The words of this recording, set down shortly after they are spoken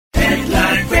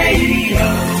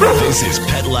This is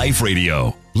Pet Life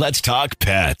Radio. Let's talk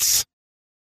pets.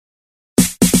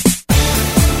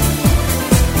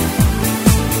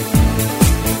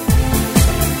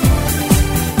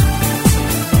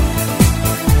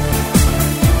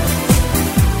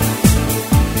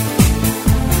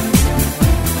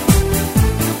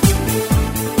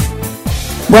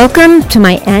 Welcome to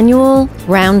my annual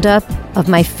roundup of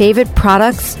my favorite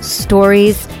products,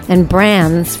 stories, and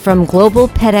brands from Global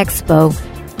Pet Expo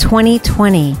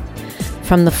 2020.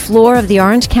 From the floor of the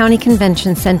Orange County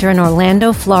Convention Center in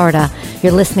Orlando, Florida,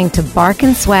 you're listening to Bark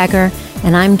and Swagger,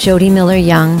 and I'm Jody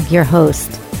Miller-Young, your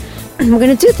host. We're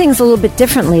going to do things a little bit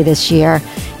differently this year.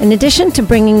 In addition to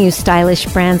bringing you stylish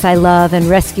brands I love and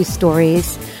rescue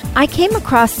stories, I came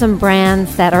across some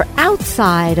brands that are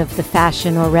outside of the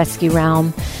fashion or rescue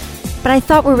realm, but I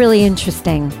thought were really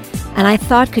interesting, and I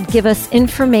thought could give us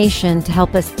information to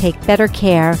help us take better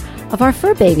care of our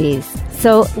fur babies.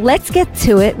 So let's get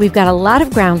to it. We've got a lot of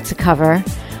ground to cover.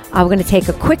 We're going to take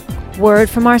a quick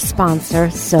word from our sponsor,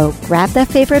 so grab that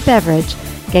favorite beverage,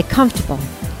 get comfortable,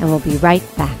 and we'll be right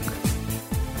back.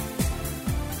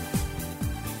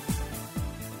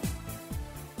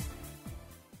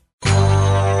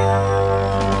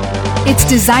 It's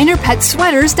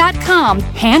DesignerPetSweaters.com.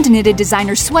 Hand-knitted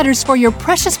designer sweaters for your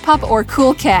precious pup or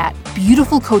cool cat.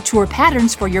 Beautiful couture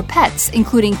patterns for your pets,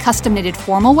 including custom-knitted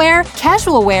formal wear,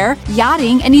 casual wear,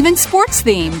 yachting, and even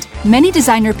sports-themed. Many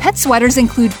designer pet sweaters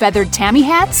include feathered tammy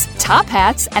hats, top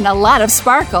hats, and a lot of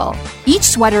sparkle. Each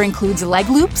sweater includes leg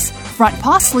loops, front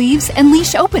paw sleeves, and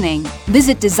leash opening.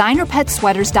 Visit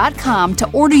DesignerPetSweaters.com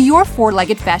to order your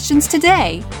four-legged fashions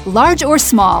today. Large or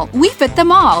small, we fit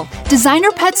them all.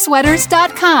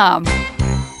 DesignerPetSweaters.com.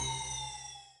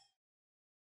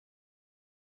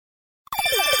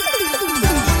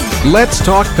 Let's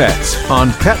Talk Pets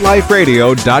on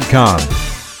PetLifeRadio.com.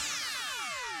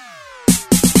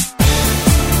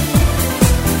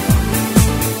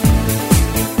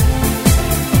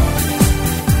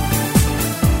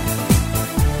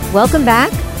 Welcome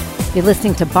back. You're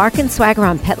listening to Bark and Swagger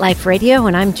on Pet Life Radio,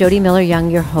 and I'm Jody Miller-Young,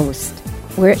 your host.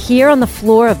 We're here on the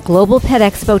floor of Global Pet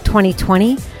Expo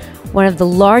 2020, one of the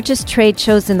largest trade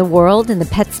shows in the world in the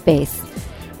pet space.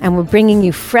 And we're bringing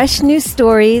you fresh new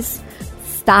stories,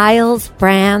 styles,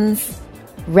 brands,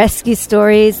 rescue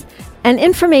stories, and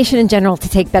information in general to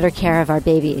take better care of our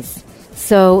babies.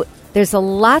 So there's a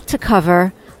lot to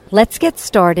cover. Let's get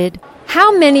started.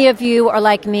 How many of you are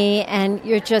like me and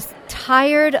you're just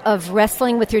tired of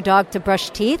wrestling with your dog to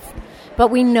brush teeth? But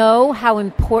we know how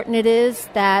important it is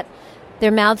that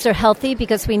their mouths are healthy,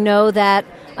 because we know that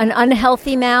an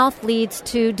unhealthy mouth leads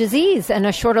to disease and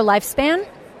a shorter lifespan.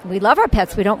 We love our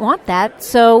pets. We don't want that.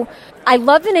 So I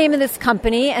love the name of this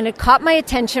company, and it caught my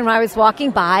attention when I was walking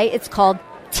by. It's called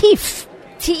Teef,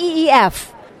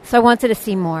 T-E-E-F. So I wanted to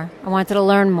see more. I wanted to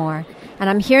learn more. And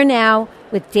I'm here now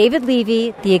with David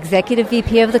Levy, the Executive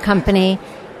VP of the company,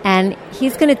 and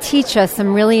he's going to teach us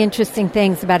some really interesting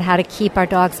things about how to keep our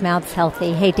dogs' mouths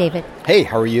healthy. Hey, David. Hey,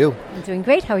 how are you? I'm doing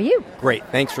great. How are you? Great.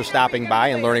 Thanks for stopping by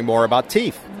and learning more about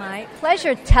Teef. My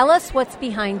pleasure. Tell us what's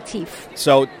behind Teef.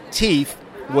 So Teef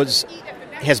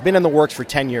has been in the works for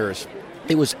 10 years.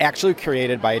 It was actually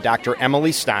created by Dr.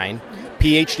 Emily Stein,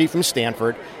 PhD from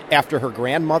Stanford, after her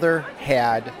grandmother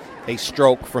had a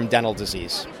stroke from dental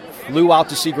disease. Flew out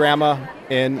to see Grandma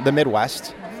in the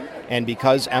Midwest, and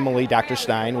because Emily, Dr.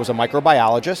 Stein, was a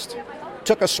microbiologist,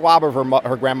 took a swab of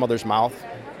her grandmother's mouth,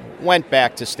 went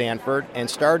back to Stanford, and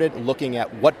started looking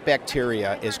at what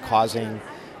bacteria is causing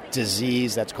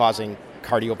disease that's causing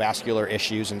cardiovascular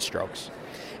issues and strokes.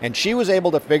 And she was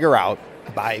able to figure out,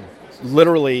 by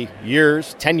literally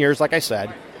years, 10 years like I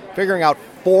said, figuring out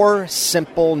 4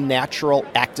 simple, natural,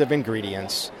 active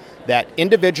ingredients that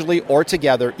individually or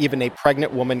together even a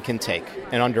pregnant woman can take.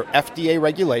 And under FDA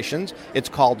regulations, it's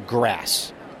called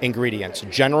GRAS ingredients,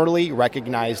 generally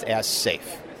recognized as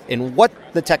safe. And what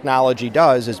the technology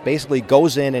does is basically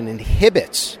goes in and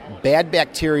inhibits bad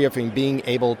bacteria from being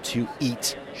able to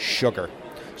eat sugar.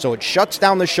 So it shuts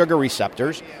down the sugar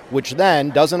receptors, which then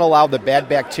doesn't allow the bad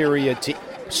bacteria to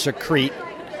secrete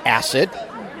acid,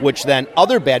 which then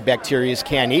other bad bacteria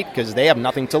can't eat because they have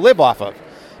nothing to live off of.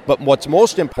 But what's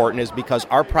most important is because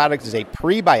our product is a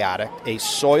prebiotic, a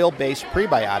soil-based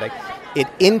prebiotic, it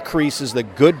increases the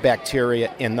good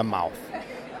bacteria in the mouth.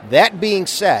 That being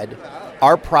said,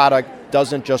 our product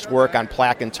doesn't just work on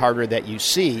plaque and tartar that you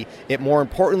see. It more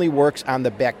importantly works on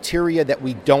the bacteria that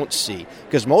we don't see.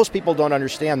 Because most people don't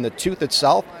understand the tooth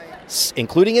itself,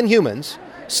 including in humans,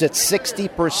 sits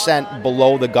 60%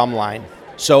 below the gum line.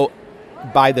 So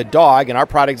by the dog, and our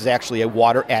product is actually a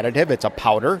water additive. It's a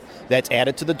powder that's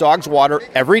added to the dog's water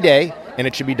every day And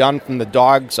it should be done from the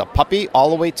dog's a puppy all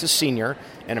the way to senior.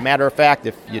 And a matter of fact,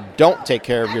 if you don't take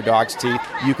care of your dog's teeth,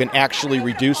 you can actually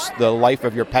reduce the life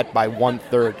of your pet by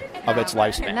 1/3 of its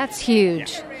lifespan. And that's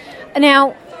huge.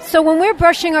 Now, so when we're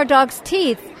brushing our dog's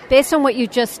teeth, based on what you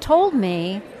just told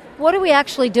me, what are we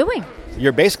actually doing?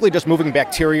 You're basically just moving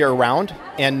bacteria around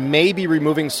and maybe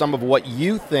removing some of what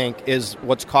you think is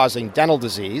what's causing dental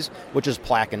disease, which is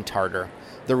plaque and tartar.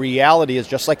 The reality is,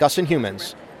 just like us and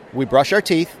humans, we brush our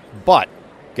teeth, but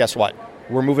guess what?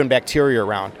 We're moving bacteria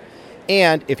around.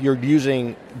 And if you're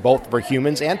using both for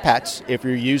humans and pets, if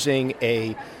you're using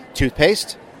a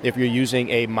toothpaste, if you're using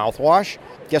a mouthwash,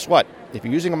 guess what? If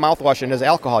you're using a mouthwash and there's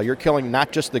alcohol, you're killing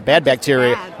not just the bad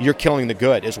bacteria, you're killing the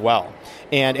good as well.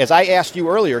 And as I asked you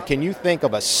earlier, can you think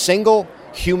of a single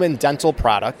human dental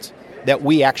product that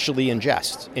we actually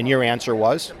ingest? And your answer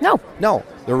was? No.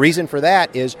 The reason for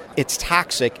that is it's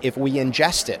toxic if we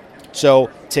ingest it. So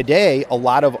today, a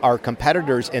lot of our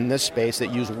competitors in this space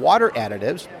that use water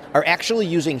additives are actually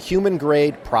using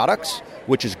human-grade products,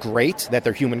 which is great that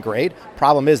they're human-grade.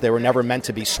 Problem is they were never meant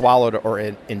to be swallowed or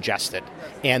ingested.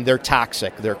 And they're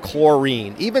toxic. They're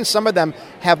chlorine. Even some of them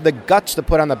have the guts to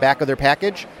put on the back of their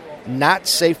package. Not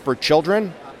safe for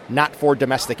children, not for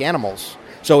domestic animals.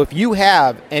 So if you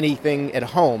have anything at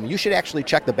home, you should actually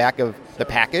check the back of the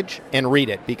package and read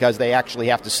it, because they actually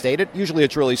have to state it. Usually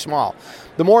it's really small.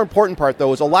 The more important part,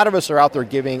 though, is a lot of us are out there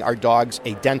giving our dogs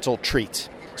a dental treat.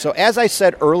 So as I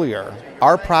said earlier,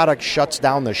 our product shuts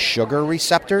down the sugar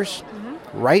receptors,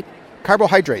 right?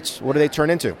 Carbohydrates, what do they turn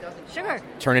into? Sugar.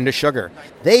 Turn into sugar.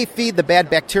 They feed the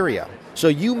bad bacteria. So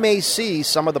you may see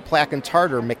some of the plaque and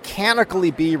tartar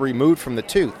mechanically be removed from the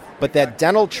tooth, but that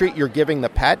dental treat you're giving the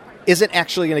pet isn't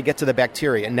actually going to get to the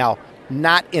bacteria. Now,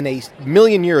 not in a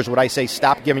million years would I say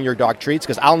stop giving your dog treats,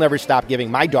 because I'll never stop giving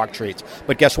my dog treats.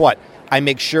 But guess what? I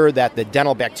make sure that the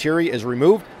dental bacteria is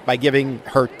removed by giving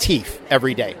her teeth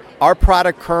every day. Our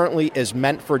product currently is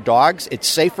meant for dogs. It's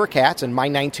safe for cats, and my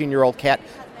 19-year-old cat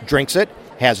drinks it.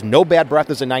 Has no bad breath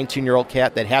as a 19-year-old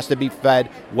cat that has to be fed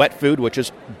wet food, which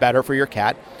is better for your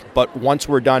cat. But once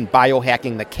we're done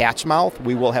biohacking the cat's mouth,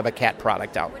 we will have a cat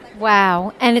product out.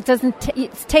 Wow. And it doesn't,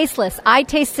 it's tasteless. I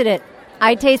tasted it.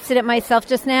 I tasted it myself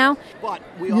just now. But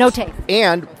no taste.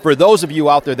 And for those of you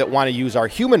out there that want to use our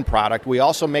human product, we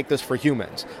also make this for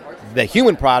humans. The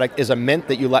human product is a mint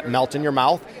that you let melt in your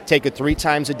mouth. Take it 3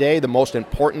 times a day. The most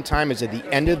important time is at the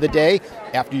end of the day,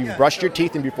 after you've brushed your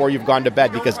teeth and before you've gone to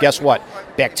bed. Because guess what?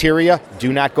 Bacteria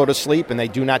do not go to sleep and they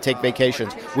do not take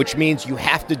vacations, which means you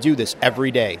have to do this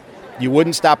every day. You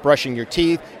wouldn't stop brushing your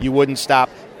teeth. You wouldn't stop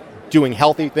doing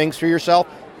healthy things for yourself.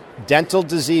 Dental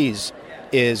disease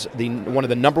is one of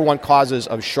the number one causes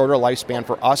of shorter lifespan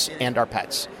for us and our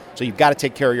pets. So you've got to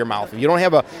take care of your mouth. If you don't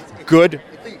have a good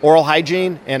oral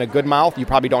hygiene and a good mouth, you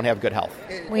probably don't have good health.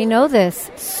 We know this.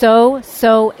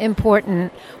 So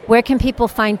important. Where can people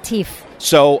find teeth?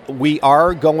 So we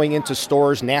are going into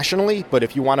stores nationally, but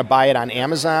if you want to buy it on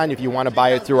Amazon, if you want to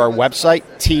buy it through our website,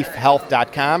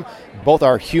 teethhealth.com, both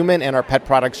our human and our pet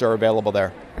products are available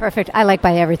there. Perfect. I like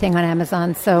buy everything on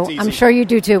Amazon, so I'm sure you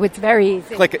do too. It's very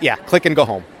easy. Click and go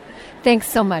home. Thanks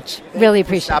so much. Really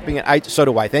appreciate it. Stopping it. So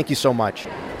do I. Thank you so much.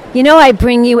 You know, I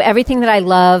bring you everything that I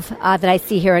love that I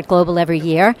see here at Global every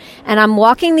year, and I'm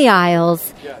walking the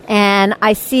aisles, and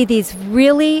I see these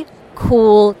really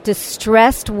cool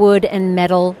distressed wood and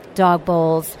metal dog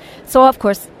bowls. So, of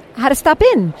course, I had to stop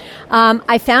in.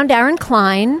 I found Aaron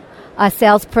Klein, a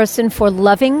salesperson for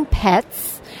Loving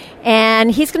Pets,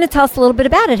 and he's going to tell us a little bit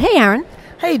about it. Hey, Aaron.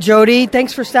 Hey, Jody.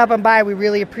 Thanks for stopping by. We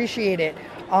really appreciate it.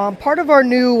 Part of our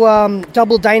new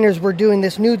double diners, we're doing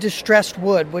this new distressed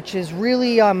wood, which is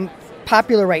really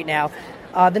popular right now.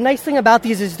 The nice thing about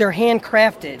these is they're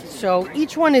handcrafted. So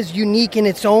each one is unique in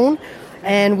its own.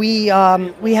 And we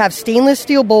have stainless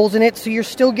steel bowls in it, so you're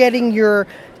still getting your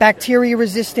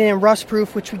bacteria-resistant and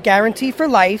rust-proof, which we guarantee for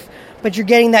life, but you're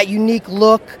getting that unique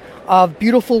look of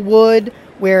beautiful wood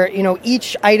where, you know,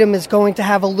 each item is going to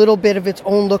have a little bit of its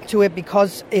own look to it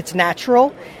because it's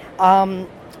natural.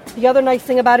 The other nice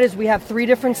thing about it is we have 3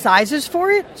 different sizes for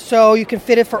it, so you can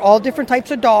fit it for all different types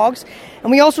of dogs.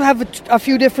 And we also have a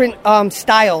few different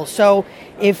styles. So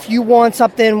if you want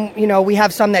something, you know, we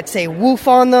have some that say woof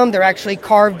on them. They're actually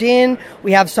carved in.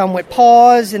 We have some with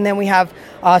paws, and then we have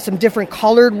some different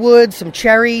colored wood, some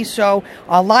cherry. So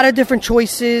a lot of different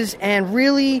choices and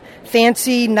really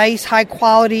fancy, nice, high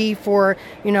quality for,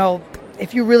 you know,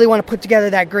 if you really want to put together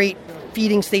that great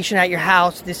feeding station at your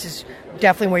house, this is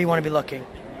definitely where you want to be looking.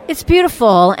 It's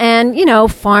beautiful, and, you know,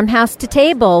 farmhouse to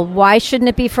table. Why shouldn't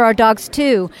it be for our dogs,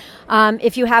 too?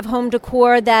 If you have home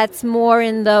decor that's more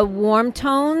in the warm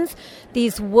tones,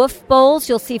 these woof bowls,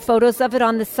 you'll see photos of it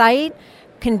on the site,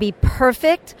 can be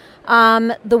perfect.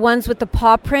 The ones with the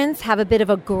paw prints have a bit of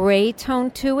a gray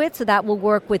tone to it, so that will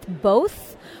work with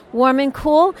both warm and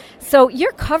cool. So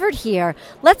you're covered here.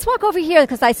 Let's walk over here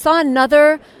because I saw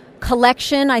another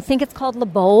collection. I think it's called Le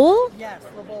Bowl. Yes,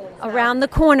 Le Bowl. Around the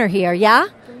corner here, yeah?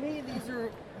 For me, these are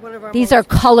one of our These are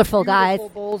colorful, guys.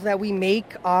 bowls that we make.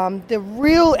 The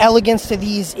real elegance to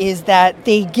these is that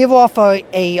they give off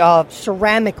a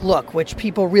ceramic look, which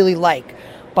people really like.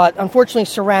 But unfortunately,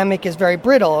 ceramic is very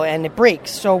brittle and it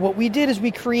breaks. So what we did is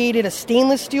we created a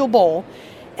stainless steel bowl,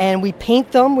 and we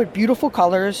paint them with beautiful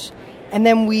colors, and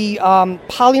then we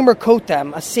polymer coat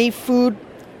them, a safe food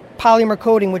polymer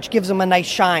coating, which gives them a nice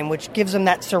shine, which gives them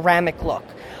that ceramic look.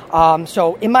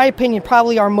 So in my opinion,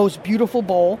 probably our most beautiful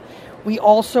bowl. We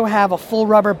also have a full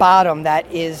rubber bottom that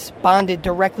is bonded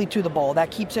directly to the bowl.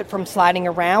 That keeps it from sliding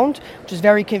around, which is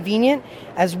very convenient.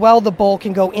 As well, the bowl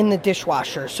can go in the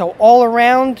dishwasher. So all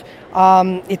around,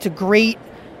 it's a great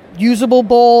usable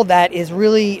bowl that is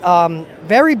really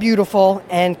very beautiful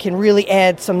and can really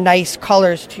add some nice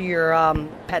colors to your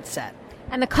pet set.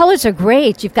 And the colors are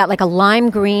great. You've got like a lime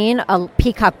green, a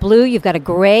peacock blue, you've got a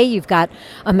gray, you've got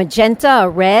a magenta, a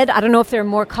red. I don't know if there are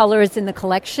more colors in the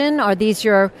collection. Are these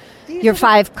your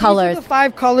 5 colors? These are the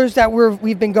 5 colors that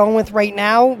we've been going with right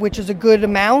now, which is a good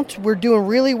amount. We're doing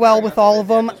really well with all of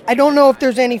them. I don't know if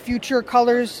there's any future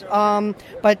colors,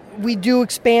 but we do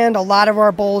expand a lot of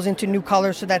our bowls into new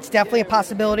colors, so that's definitely a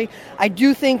possibility. I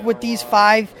do think with these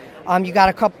 5, you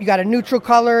got a neutral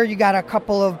color, you got a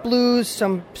couple of blues,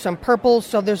 some purples,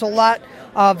 so there's a lot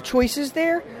of choices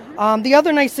there. The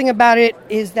other nice thing about it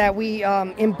is that we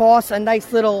emboss a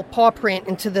nice little paw print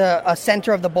into the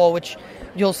center of the bowl, which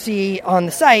you'll see on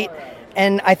the site,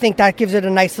 and I think that gives it a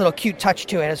nice little cute touch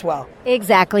to it as well.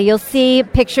 Exactly. You'll see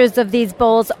pictures of these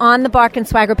bowls on the Bark and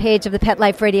Swagger page of the Pet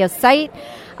Life Radio site.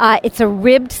 It's a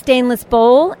ribbed stainless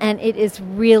bowl, and it is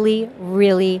really,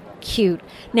 really cute.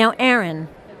 Now, Aaron,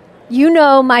 you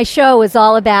know my show is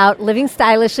all about living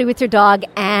stylishly with your dog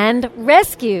and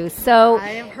rescue. So I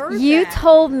have heard you that.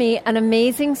 told me an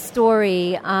amazing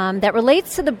story that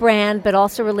relates to the brand but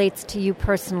also relates to you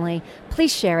personally.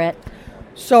 Please share it.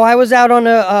 So I was out on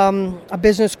a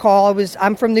business call.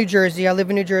 I'm from New Jersey. I live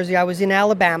in New Jersey. I was in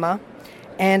Alabama,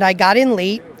 and I got in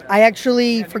late. I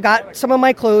actually forgot some of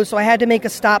my clothes, so I had to make a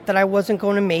stop that I wasn't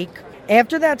going to make.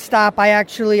 After that stop, I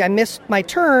missed my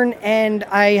turn, and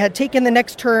I had taken the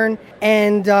next turn,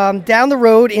 and down the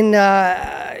road in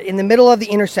the middle of the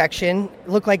intersection, it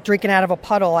looked like drinking out of a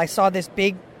puddle. I saw this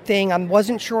big thing. I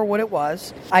wasn't sure what it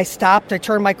was. I stopped. I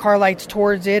turned my car lights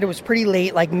towards it. It was pretty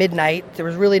late, like midnight. There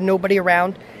was really nobody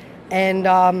around. And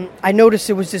I noticed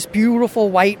it was this beautiful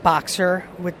white boxer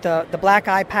with the black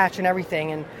eye patch and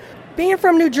everything. And being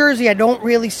from New Jersey, I don't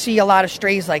really see a lot of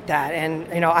strays like that.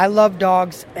 And, I love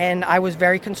dogs, and I was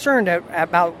very concerned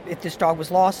about if this dog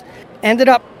was lost. Ended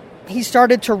up, he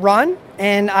started to run,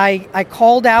 and I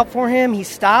called out for him. He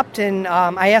stopped, and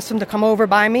I asked him to come over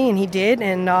by me, and he did.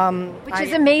 And Which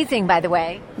is amazing, by the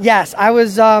way. Yes, I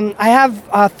was. I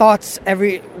have thoughts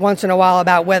every once in a while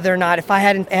about whether or not if I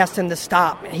hadn't asked him to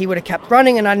stop, he would have kept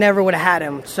running, and I never would have had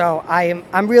him. So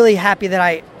I'm really happy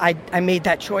that I made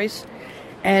that choice.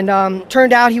 And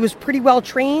turned out he was pretty well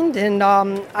trained, and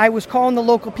I was calling the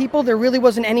local people. There really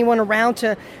wasn't anyone around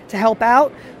to help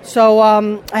out. So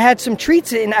I had some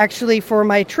treats in actually for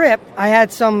my trip. I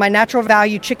had my natural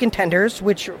value chicken tenders,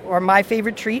 which are my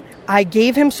favorite treat. I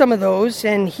gave him some of those,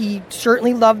 and he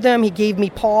certainly loved them. He gave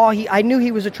me paw. I knew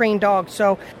he was a trained dog.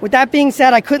 So with that being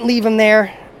said, I couldn't leave him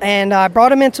there. And I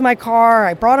brought him into my car.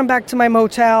 I brought him back to my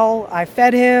motel. I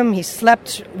fed him. He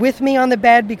slept with me on the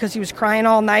bed because he was crying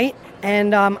all night.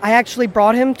 And I actually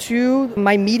brought him to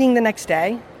my meeting the next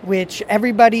day, which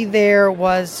everybody there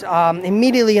was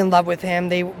immediately in love with him.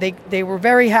 They were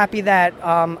very happy that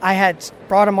I had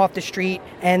brought him off the street,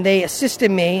 and they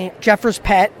assisted me. Jeffers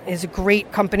Pet is a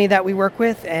great company that we work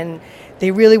with, and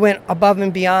they really went above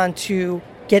and beyond to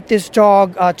get this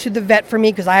dog to the vet for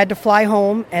me because I had to fly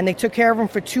home, and they took care of him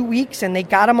for 2 weeks, and they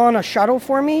got him on a shuttle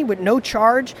for me with no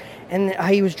charge. And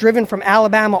he was driven from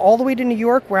Alabama all the way to New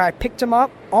York, where I picked him up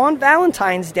on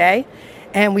Valentine's Day,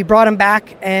 and we brought him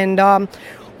back. And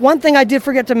one thing I did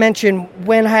forget to mention,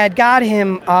 when I had got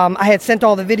him, I had sent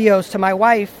all the videos to my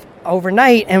wife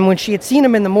overnight, and when she had seen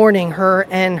him in the morning, her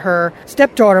and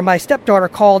my stepdaughter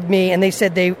called me, and they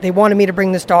said they wanted me to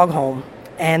bring this dog home,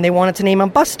 and they wanted to name him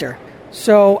Buster.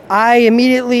 So I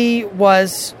immediately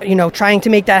was, trying to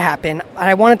make that happen. And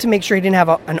I wanted to make sure he didn't have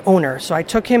an owner. So I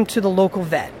took him to the local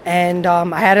vet. And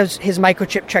I had his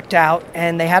microchip checked out.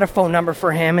 And they had a phone number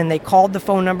for him. And they called the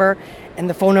phone number. And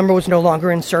the phone number was no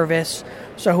longer in service.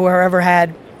 So whoever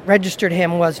had registered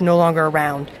him was no longer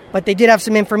around. But they did have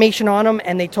some information on him.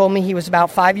 And they told me he was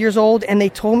about 5 years old. And they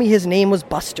told me his name was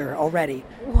Buster already.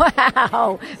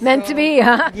 Wow. Meant to be,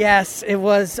 huh? Yes, it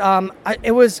was.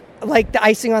 It was like the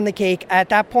icing on the cake. At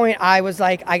that point, I was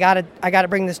like, I gotta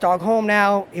bring this dog home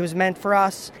now. It was meant for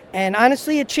us. And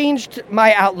honestly, it changed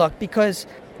my outlook because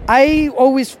I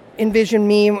always envision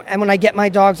me, and when I get my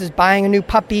dogs, as buying a new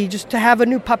puppy, just to have a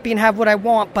new puppy and have what I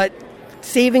want. But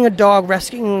saving a dog,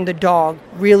 rescuing the dog,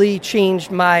 really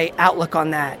changed my outlook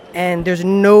on that. And there's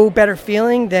no better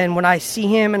feeling than when I see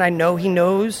him and I know he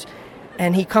knows,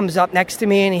 and he comes up next to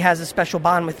me and he has a special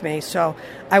bond with me. So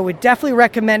I would definitely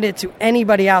recommend it to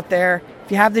anybody out there.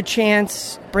 If you have the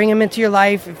chance, bring him into your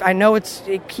life. I know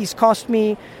he's cost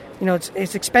me,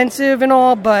 it's expensive and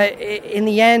all, but in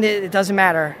the end, it doesn't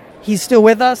matter. He's still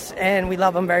with us, and we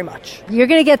love him very much. You're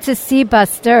going to get to see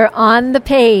Buster on the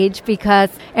page because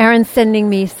Erin's sending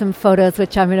me some photos,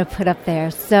 which I'm going to put up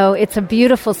there. So it's a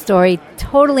beautiful story,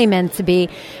 totally meant to be.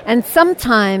 And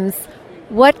sometimes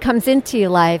what comes into your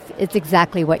life is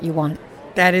exactly what you want.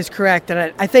 That is correct.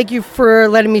 And I thank you for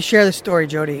letting me share the story,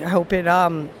 Jody. I hope it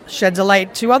sheds a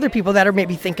light to other people that are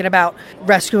maybe thinking about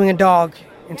rescuing a dog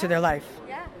into their life.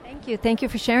 Thank you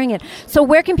for sharing it. So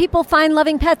where can people find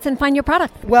Loving Pets and find your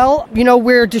product? Well,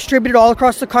 we're distributed all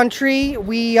across the country.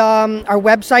 Our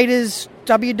website is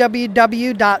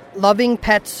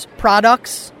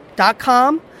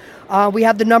www.lovingpetsproducts.com. We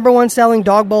have the number one selling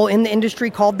dog bowl in the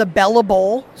industry called the Bella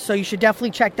Bowl, so you should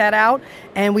definitely check that out.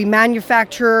 And we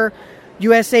manufacture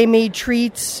USA-made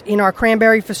treats in our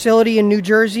Cranberry facility in New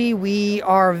Jersey. We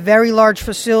are a very large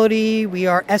facility. We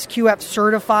are SQF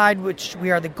certified, which we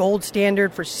are the gold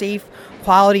standard for safe,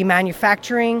 quality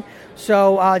manufacturing.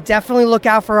 So definitely look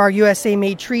out for our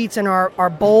USA-made treats and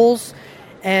our bowls.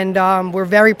 And we're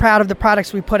very proud of the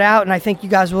products we put out, and I think you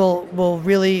guys will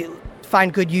really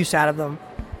find good use out of them.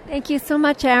 Thank you so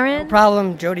much, Erin. No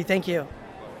problem, Jody. Thank you.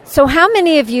 So how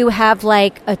many of you have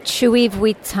like a Chewy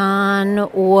Vuitton,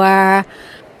 or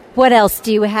what else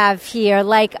do you have here?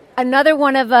 Like another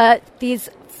one of these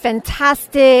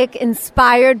fantastic,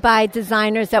 inspired by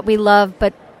designers that we love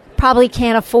but probably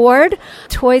can't afford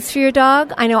toys for your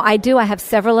dog? I know I do. I have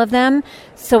several of them.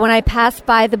 So when I pass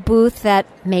by the booth that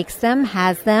makes them,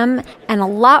 has them, and a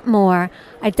lot more,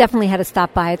 I definitely had to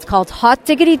stop by. It's called Hot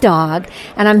Diggity Dog,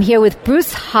 and I'm here with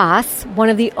Bruce Haas, one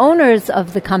of the owners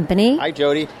of the company. Hi,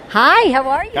 Jody. Hi, how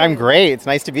are you? I'm great. It's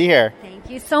nice to be here.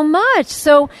 Thank you so much.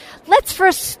 So let's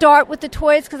first start with the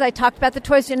toys, because I talked about the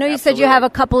toys. I know you said you have a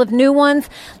couple of new ones.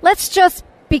 Let's just,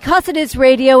 because it is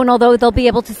radio, and although they'll be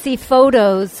able to see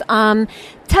photos,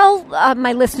 tell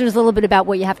my listeners a little bit about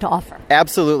what you have to offer.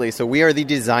 Absolutely. So we are the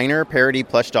designer parody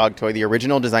plush dog toy, the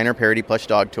original designer parody plush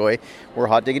dog toy. We're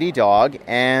Hot Diggity Dog,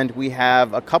 and we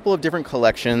have a couple of different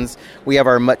collections. We have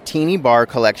our Martini Bar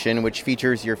collection, which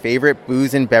features your favorite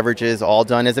booze and beverages, all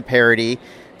done as a parody.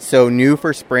 So new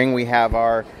for spring, we have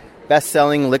our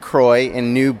best-selling LaCroix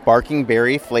in new Barking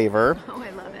Berry flavor. Oh, I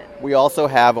love it. We also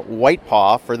have White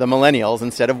Paw for the millennials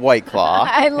instead of White Claw.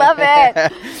 I love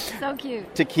it. So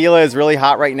cute. Tequila is really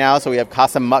hot right now, so we have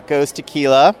Casa Mucco's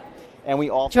Tequila. And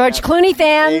we also George Clooney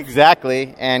fans.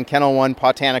 Exactly. And Kennel One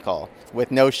Botanical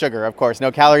with no sugar, of course.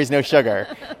 No calories, no sugar.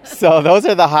 So those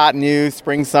are the hot new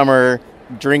spring-summer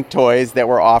drink toys that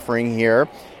we're offering here.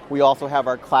 We also have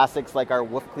our classics like our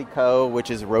Wolf Clicquot,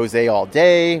 which is rosé all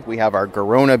day. We have our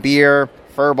Garona beer,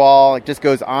 Furball. It just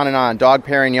goes on and on. Dog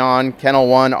Perignon, Kennel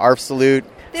One, Arf Salute.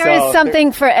 There is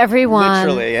something for everyone.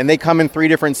 Literally. And they come in 3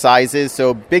 different sizes.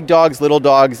 So big dogs, little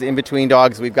dogs, in between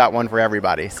dogs, we've got one for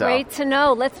everybody. So great to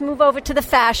know. Let's move over to the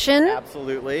fashion.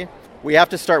 Absolutely. We have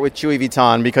to start with Chewy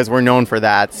Vuitton because we're known for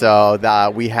that.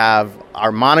 So we have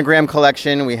our monogram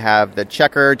collection. We have the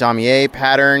checker damier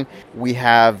pattern. We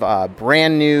have a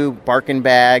brand new Barkin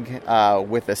bag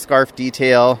with a scarf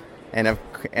detail.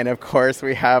 And of course,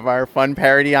 we have our fun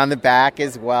parody on the back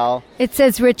as well. It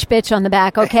says "Rich Bitch" on the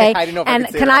back, okay? I didn't know if and I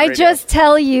could say can that on I radio. just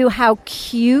tell you how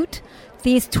cute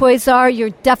these toys are? You're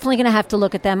definitely going to have to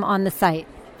look at them on the site.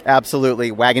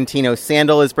 Absolutely. Wagantino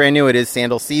sandal is brand new. It is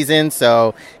sandal season,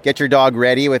 so get your dog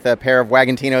ready with a pair of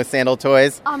Wagantino sandal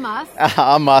toys. A must.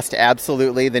 A must,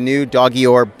 absolutely. The new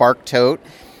Doggy-Or bark tote,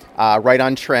 right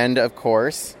on trend, of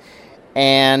course.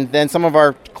 And then some of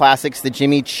our classics, the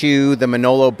Jimmy Choo, the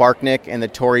Manolo Barknick, and the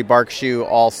Tory Bark shoe,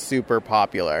 all super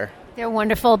popular. They're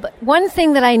wonderful. But one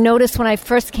thing that I noticed when I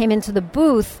first came into the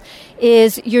booth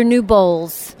is your new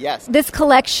bowls. Yes. This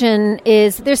collection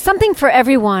there's something for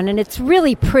everyone, and it's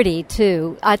really pretty,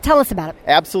 too. Tell us about it.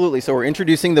 Absolutely. So we're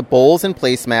introducing the bowls and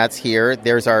placemats here.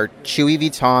 There's our Chewy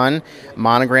Vuitton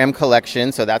monogram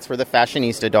collection, so that's for the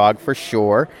fashionista dog for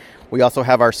sure. We also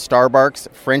have our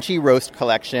Starbucks Frenchie Roast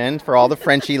collection for all the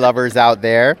Frenchie lovers out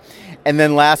there. And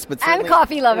then last but certainly... And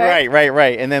coffee lovers.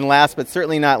 Right. And then last but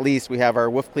certainly not least, we have our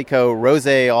Wolf Clicquot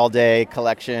Rosé All Day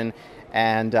collection.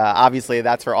 And obviously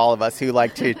that's for all of us who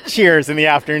like to cheers in the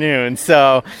afternoon.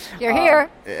 So you're here.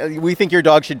 We think your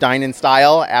dog should dine in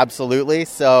style. Absolutely.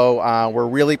 So we're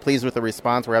really pleased with the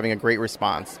response. We're having a great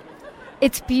response.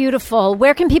 It's beautiful.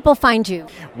 Where can people find you?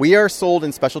 We are sold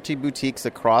in specialty boutiques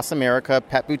across America,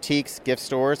 pet boutiques, gift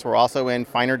stores. We're also in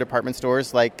finer department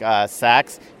stores like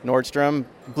Saks, Nordstrom,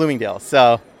 Bloomingdale's.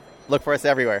 So look for us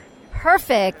everywhere.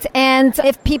 Perfect. And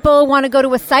if people want to go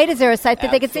to a site, is there a site that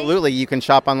they can see? Absolutely. You can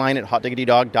shop online at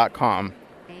hotdiggitydog.com.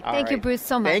 Thank you, Bruce,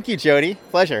 so much. Thank you, Jody.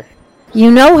 Pleasure. You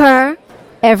know her.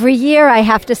 Every year I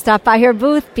have to stop by her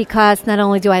booth because not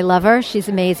only do I love her, she's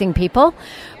amazing people,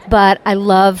 but I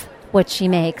love what she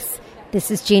makes.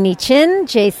 This is Jeannie Chin,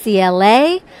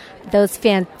 JCLA. Those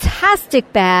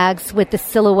fantastic bags with the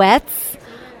silhouettes,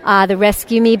 the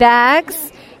Rescue Me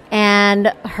bags, and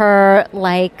her,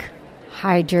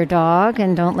 hide your dog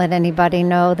and don't let anybody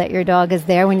know that your dog is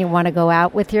there when you want to go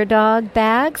out with your dog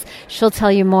bags. She'll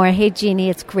tell you more. Hey, Jeannie,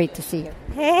 it's great to see you.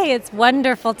 Hey, it's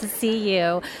wonderful to see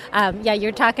you.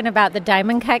 You're talking about the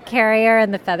Diamond Cut Carrier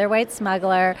and the Featherweight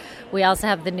Smuggler. We also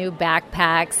have the new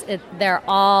backpacks.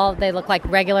 They look like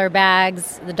regular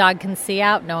bags. The dog can see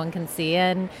out, no one can see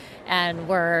in, and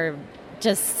we're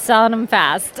just selling them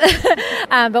fast.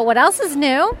 But what else is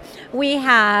new? We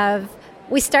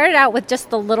started out with just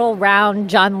the little round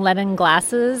John Lennon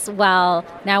glasses. Well,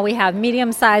 now we have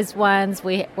medium-sized ones.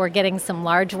 We're getting some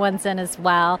large ones in as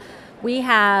well. We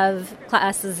have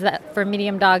glasses for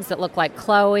medium dogs that look like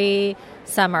Chloe.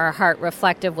 Some are heart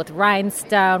reflective with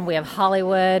rhinestone. We have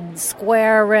Hollywood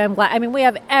square rim. We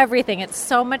have everything. It's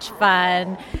so much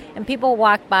fun. And people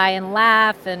walk by and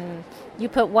laugh, and you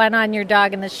put one on your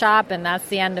dog in the shop, and that's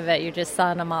the end of it. You're just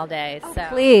selling them all day. So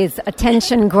please,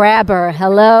 attention grabber.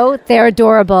 Hello, they're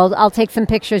adorable. I'll take some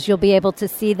pictures. You'll be able to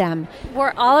see them.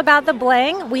 We're all about the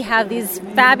bling. We have these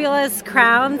fabulous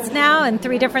crowns now in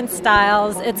 3 different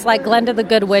styles. It's like Glenda the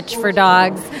Good Witch for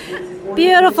dogs.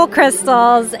 Beautiful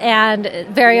crystals and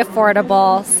very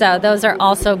affordable. So those are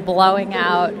also blowing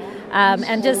out.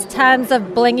 And just tons of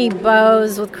blingy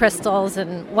bows with crystals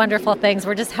and wonderful things.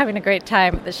 We're just having a great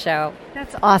time at the show.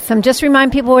 That's awesome. Just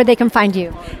remind people where they can find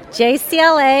you.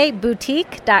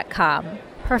 JCLAboutique.com.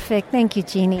 Perfect. Thank you,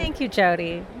 Jeannie. Thank you,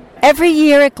 Jody. Every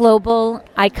year at Global,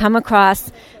 I come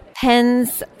across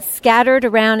pens scattered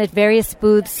around at various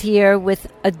booths here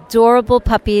with adorable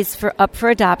puppies up for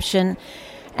adoption.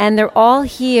 And they're all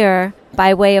here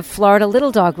by way of Florida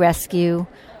Little Dog Rescue,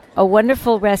 a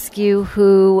wonderful rescue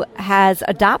who has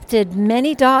adopted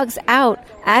many dogs out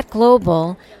at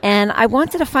Global, and I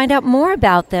wanted to find out more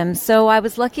about them. So I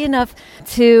was lucky enough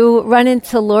to run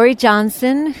into Lori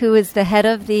Johnson, who is the head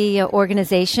of the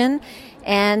organization,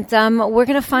 and we're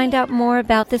going to find out more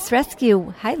about this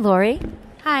rescue. Hi, Lori.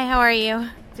 Hi, how are you?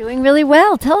 Doing really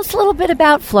well. Tell us a little bit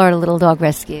about Florida Little Dog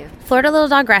Rescue. Florida Little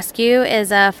Dog Rescue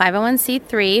is a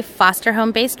 501c3 foster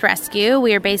home-based rescue.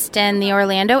 We are based in the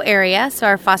Orlando area, so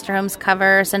our foster homes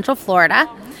cover Central Florida.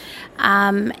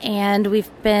 And we've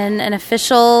been our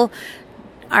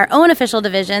own official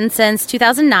division since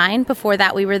 2009. Before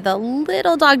that, we were the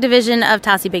little dog division of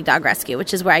Tallahassee Big Dog Rescue,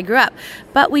 which is where I grew up.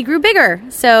 But we grew bigger,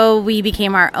 so we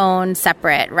became our own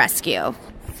separate rescue.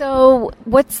 So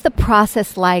what's the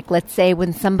process like, let's say,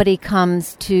 when somebody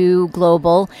comes to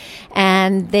Global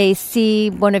and they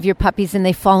see one of your puppies and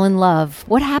they fall in love?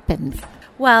 What happens?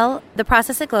 Well, the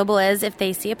process at Global is if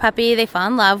they see a puppy, they fall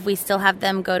in love, we still have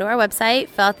them go to our website,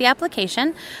 fill out the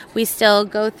application. We still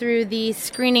go through the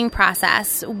screening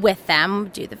process with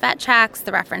them, do the vet checks,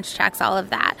 the reference checks, all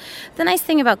of that. The nice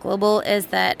thing about Global is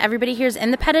that everybody here is in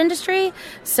the pet industry,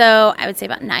 so I would say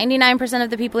about 99%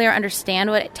 of the people here understand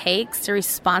what it takes to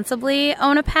responsibly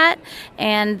own a pet,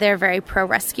 and they're very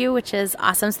pro-rescue, which is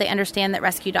awesome, so they understand that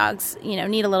rescue dogs,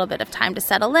 need a little bit of time to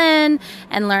settle in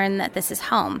and learn that this is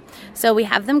home. So we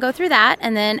have them go through that,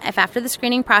 and then if after the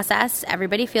screening process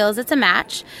everybody feels it's a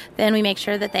match, then we make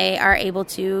sure that they are able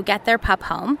to get their pup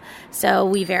home. So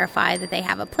we verify that they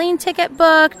have a plane ticket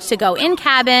booked to go in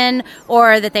cabin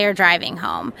or that they are driving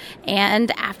home.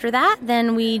 And after that,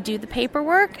 then we do the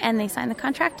paperwork and they sign the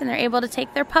contract and they're able to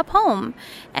take their pup home.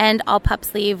 And all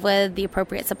pups leave with the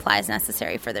appropriate supplies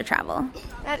necessary for their travel.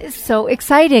 That is so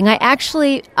exciting. I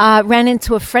actually ran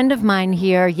into a friend of mine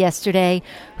here yesterday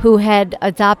who had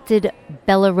adopted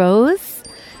Bella Rose.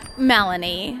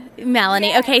 Melanie.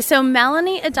 Okay, so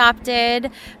Melanie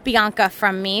adopted Bianca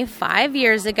from me 5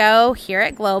 years ago here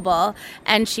at Global,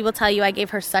 and she will tell you I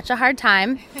gave her such a hard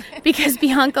time because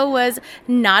Bianca was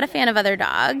not a fan of other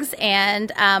dogs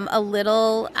and a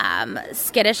little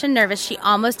skittish and nervous. She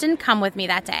almost didn't come with me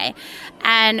that day,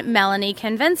 and Melanie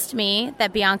convinced me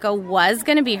that Bianca was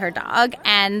going to be her dog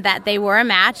and that they were a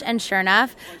match, and sure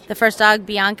enough, the first dog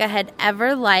Bianca had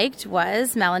ever liked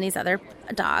was Melanie's other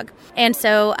dog. And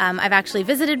so I've actually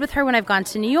visited with her when I've gone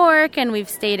to New York, and we've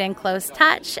stayed in close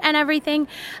touch and everything.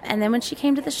 And then when she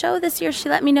came to the show this year, she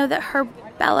let me know that her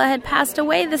Bella had passed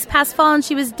away this past fall, and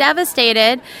she was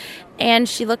devastated. And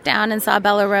she looked down and saw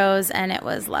Bella Rose, and it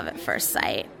was love at first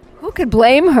sight. Who could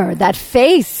blame her? That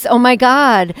face. Oh, my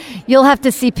God. You'll have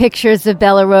to see pictures of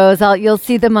Bella Rose. You'll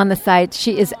see them on the site.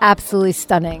 She is absolutely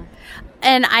stunning.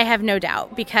 And I have no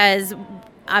doubt, because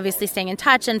obviously staying in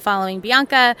touch and following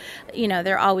Bianca, you know,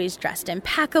 they're always dressed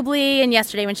impeccably. And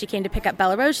yesterday when she came to pick up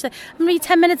Bella Rose, she said, I'm going to be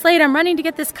 10 minutes late. I'm running to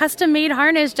get this custom-made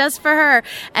harness just for her.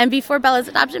 And before Bella's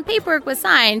adoption paperwork was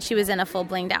signed, she was in a full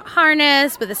blinged-out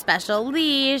harness with a special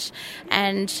leash,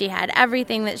 and she had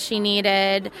everything that she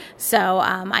needed. So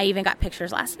I even got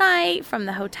pictures last night from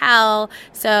the hotel.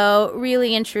 So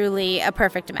really and truly a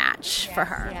perfect match for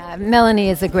her. Yeah, Melanie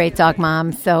is a great dog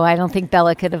mom, so I don't think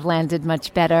Bella could have landed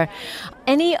much better.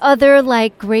 Any other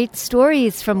great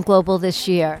stories from Global this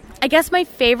year? I guess my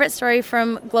favorite story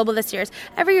from Global this year is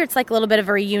every year it's like a little bit of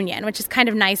a reunion, which is kind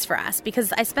of nice for us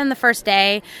because I spend the first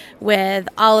day with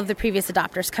all of the previous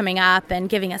adopters coming up and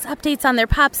giving us updates on their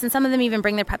pups, and some of them even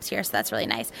bring their pups here, so that's really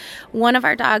nice. One of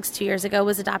our dogs 2 years ago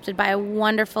was adopted by a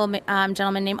wonderful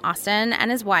gentleman named Austin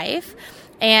and his wife.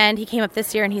 And he came up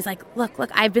this year and he's like, look,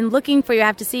 I've been looking for you. I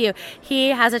have to see you. He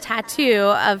has a tattoo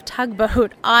of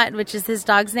Tugboat, which is his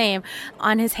dog's name,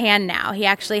 on his hand now. He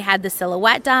actually had the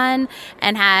silhouette done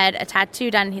and had a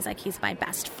tattoo done. He's like, he's my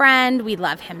best friend. We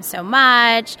love him so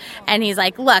much. And he's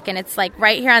like, look, and it's like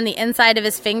right here on the inside of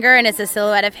his finger, and it's a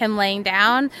silhouette of him laying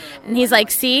down. And he's like,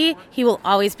 see, he will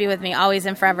always be with me, always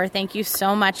and forever. Thank you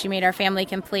so much. You made our family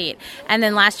complete. And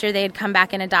then last year they had come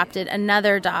back and adopted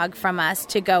another dog from us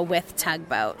to go with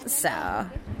Tugboat. So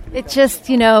it just,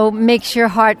 makes your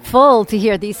heart full to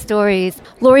hear these stories.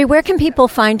 Lori, where can people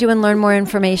find you and learn more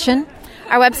information?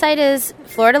 Our website is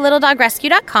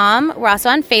FloridaLittleDogRescue.com. We're also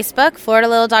on Facebook, Florida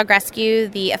Little Dog Rescue,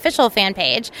 the official fan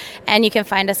page. And you can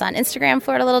find us on Instagram,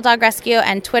 Florida Little Dog Rescue,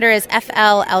 and Twitter is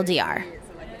FLLDR.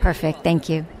 Perfect. Thank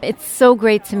you. It's so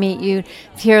great to meet you,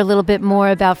 to hear a little bit more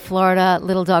about Florida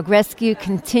Little Dog Rescue.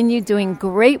 Continue doing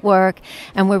great work,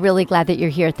 and we're really glad that you're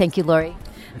here. Thank you, Lori.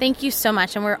 Thank you so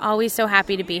much, and we're always so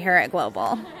happy to be here at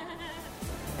Global.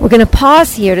 We're going to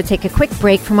pause here to take a quick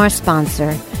break from our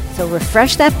sponsor. So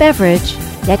refresh that beverage,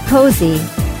 get cozy,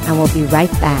 and we'll be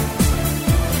right back.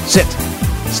 Sit.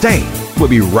 Stay. We'll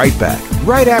be right back,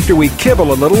 right after we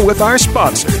kibble a little with our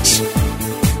sponsors.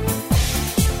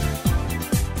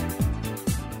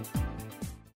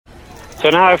 So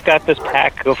now I've got this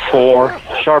pack of 4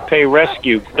 Shar-Pei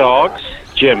rescue dogs.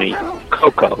 Jimmy,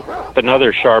 Coco,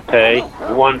 another Shar-Pei,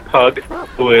 one pug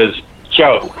who is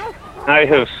Joe. I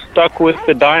have stuck with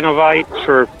the Dinovite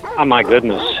for, oh my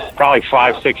goodness, probably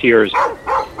 5-6 years.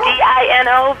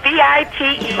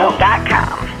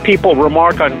 DINOVITE.com. People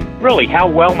remark on really how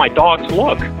well my dogs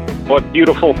look, what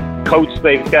beautiful coats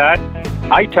they've got.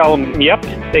 I tell them, yep,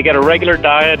 they get a regular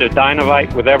diet of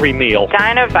Dinovite with every meal.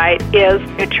 Dinovite is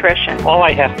nutrition. All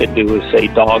I have to do is say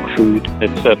dog food.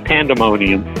 It's a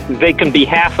pandemonium. They can be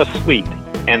half asleep,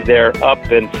 and they're up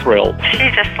and thrilled.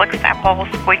 She just looks that bowl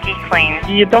squeaky clean.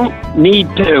 You don't need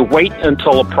to wait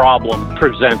until a problem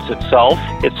presents itself.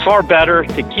 It's far better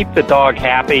to keep the dog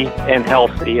happy and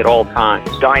healthy at all times.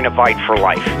 Dinovite for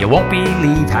life. You won't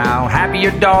believe how happy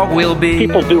your dog will be.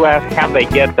 People do ask how they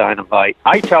get Dinovite.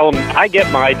 I tell them I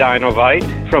get my Dinovite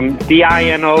from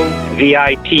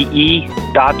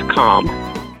DINOVITE.com.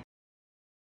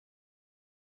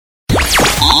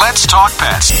 Let's talk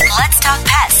pets. Let's talk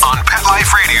pets On Pet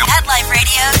Life Radio. Pet Life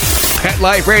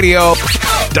Radio.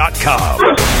 PetLifeRadio.com.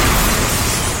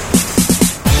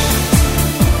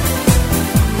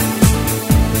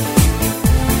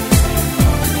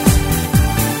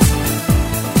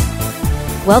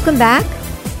 Welcome back.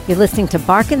 You're listening to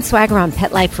Bark and Swagger on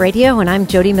Pet Life Radio, and I'm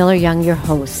Jody Miller Young, your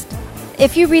host.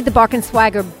 If you read the Bark and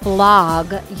Swagger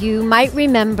blog, you might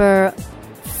remember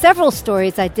several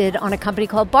stories I did on a company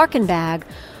called Bark and Bag,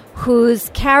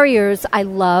 whose carriers I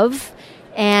love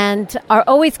and are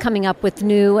always coming up with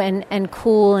new and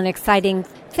cool and exciting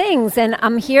things. And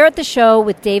I'm here at the show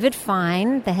with David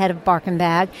Fine, the head of Bark and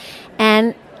Bag,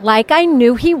 and like I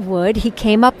knew he would, he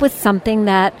came up with something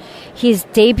that he's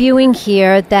debuting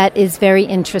here that is very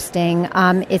interesting.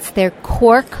 It's their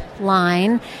cork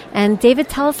line. And David,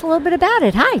 tell us a little bit about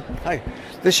it. Hi. Hi.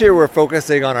 This year we're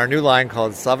focusing on our new line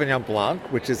called Sauvignon Blanc,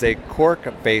 which is a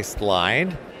cork-based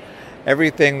line.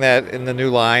 Everything that in the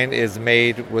new line is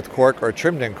made with cork or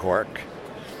trimmed in cork.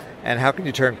 And how can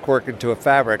you turn cork into a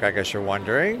fabric, I guess you're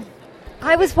wondering?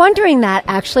 I was wondering that,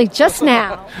 actually, just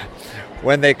now.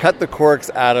 When they cut the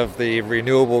corks out of the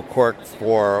renewable cork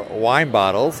for wine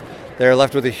bottles, they're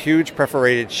left with a huge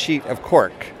perforated sheet of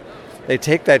cork. They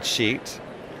take that sheet,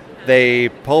 they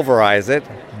pulverize it,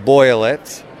 boil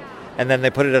it, and then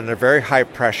they put it under very high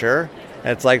pressure.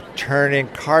 And it's like turning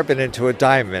carbon into a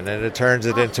diamond, and it turns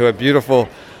it into a beautiful,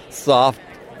 soft,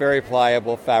 very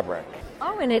pliable fabric.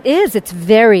 Oh, and it is. It's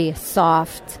very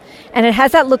soft. And it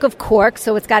has that look of cork,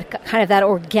 so it's got kind of that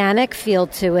organic feel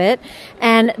to it.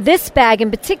 And this bag in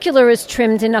particular is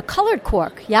trimmed in a colored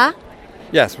cork, yeah?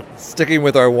 Yes, sticking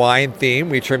with our wine theme,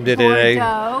 we trimmed it in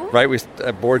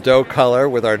a Bordeaux color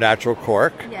with our natural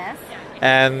cork. Yes.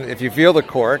 And if you feel the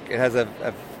cork, it has a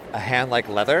hand like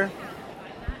leather,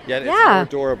 yet it's more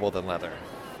durable than leather.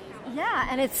 Yeah,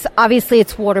 and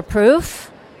it's waterproof.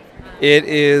 It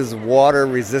is water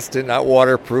resistant, not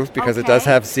waterproof, because it does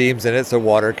have seams in it, so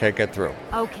water can't get through.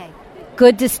 Okay.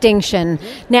 Good distinction.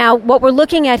 Now, what we're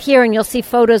looking at here, and you'll see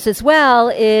photos as well,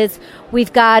 is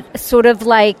we've got sort of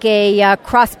like a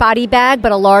crossbody bag,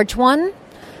 but a large one.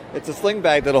 It's a sling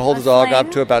bag that'll hold a dog up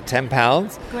to about 10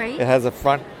 pounds. Great. It has a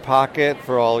front pocket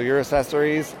for all your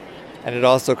accessories, and it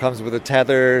also comes with a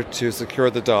tether to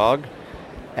secure the dog.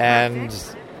 And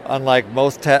unlike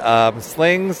most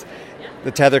slings, the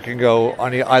tether can go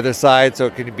on either side, so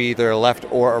it can be either a left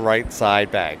or a right side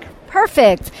bag.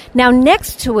 Perfect. Now,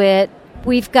 next to it,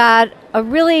 we've got a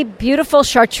really beautiful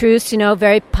chartreuse,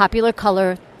 very popular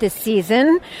color this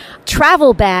season.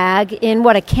 Travel bag in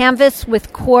a canvas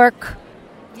with cork,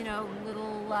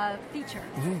 little features.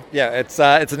 Mm-hmm. Yeah, it's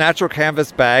a natural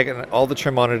canvas bag, and all the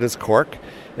trim on it is cork.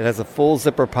 It has a full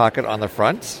zipper pocket on the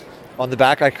front. On the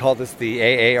back, I call this the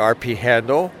AARP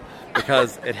handle,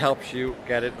 because it helps you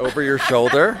get it over your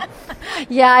shoulder.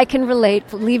 Yeah, I can relate.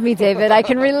 Believe me, David, I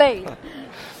can relate.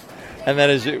 And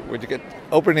then when you get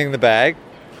opening the bag,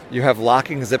 you have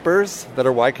locking zippers that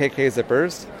are YKK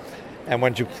zippers. And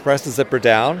when you press the zipper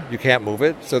down, you can't move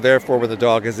it. So therefore, when the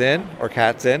dog is in or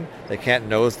cat's in, they can't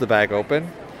nose the bag open.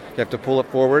 You have to pull it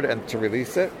forward and to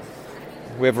release it.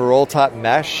 We have a roll top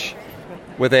mesh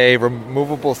with a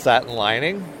removable satin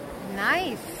lining.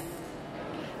 Nice.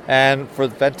 And for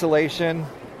ventilation,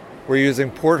 we're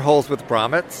using portholes with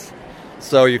grommets,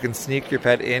 so you can sneak your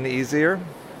pet in easier.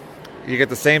 You get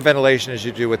the same ventilation as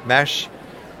you do with mesh,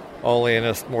 only in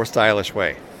a more stylish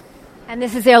way. And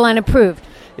this is airline approved?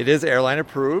 It is airline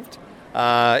approved.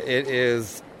 It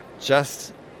is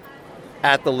just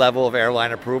at the level of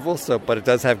airline approval, but it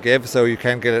does have give, so you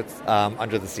can get it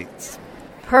under the seats.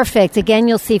 Perfect. Again,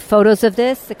 you'll see photos of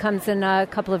this. It comes in a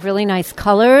couple of really nice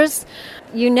colors.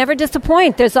 You never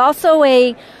disappoint. There's also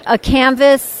a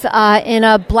canvas in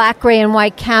a black, gray, and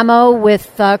white camo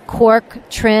with cork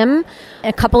trim,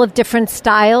 a couple of different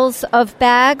styles of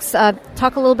bags.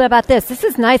 Talk a little bit about this. This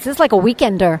is nice. This is like a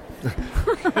weekender.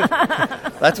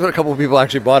 That's what a couple of people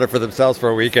actually bought it for themselves for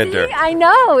a weekender. See, I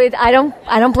know. I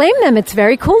don't blame them. It's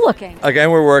very cool looking. Again,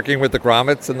 we're working with the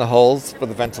grommets and the holes for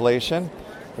the ventilation.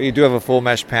 We do have a full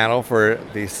mesh panel for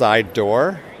the side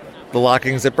door, the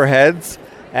locking zipper heads,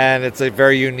 and it's a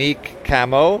very unique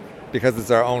camo because it's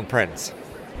our own prints.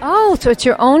 Oh, so it's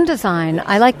your own design.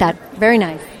 I like that. Very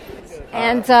nice.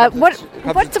 And what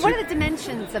are the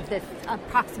dimensions of this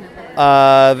approximately?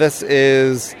 This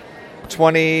is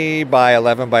 20 by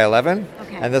 11 by 11,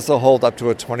 and this will hold up to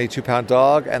a 22-pound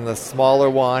dog, and the smaller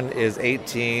one is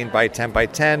 18 by 10 by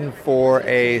 10 for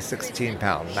a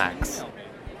 16-pound max.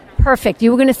 Perfect. You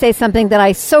were going to say something that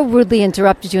I so rudely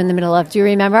interrupted you in the middle of. Do you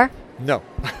remember? No.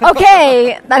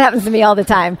 Okay. That happens to me all the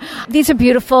time. These are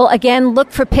beautiful. Again, look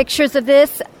for pictures of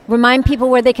this. Remind people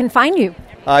where they can find you.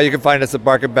 You can find us at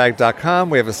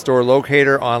barkandbag.com. We have a store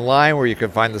locator online where you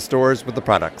can find the stores with the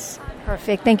products.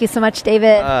 Perfect. Thank you so much,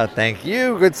 David. Thank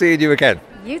you. Good seeing you again.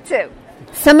 You too.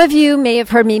 Some of you may have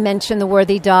heard me mention the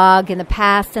Worthy Dog in the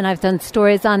past, and I've done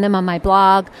stories on them on my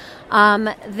blog.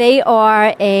 They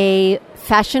are a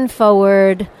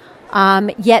fashion-forward,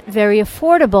 yet very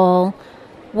affordable,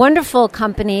 wonderful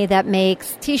company that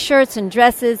makes T-shirts and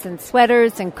dresses and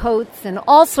sweaters and coats and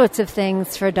all sorts of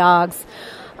things for dogs.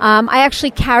 I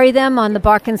actually carry them on the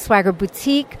Bark and Swagger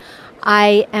boutique.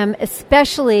 I am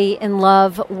especially in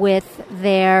love with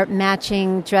their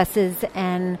matching dresses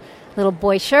and little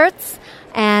boy shirts.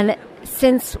 And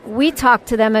since we talked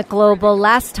to them at Global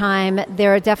last time,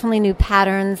 there are definitely new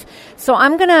patterns. So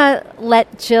I'm going to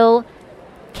let Jill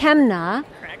Kemna,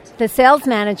 the sales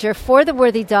manager for the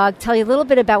Worthy Dog, tell you a little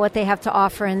bit about what they have to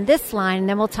offer in this line, and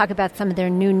then we'll talk about some of their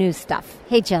new stuff.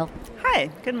 Hey, Jill. Hi,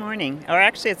 good morning. Or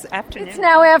actually, it's afternoon. It's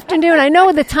now afternoon. I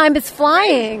know the time is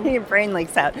flying. Your brain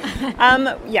leaks out.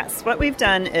 Yes, what we've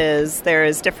done is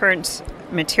there's different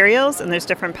materials and there's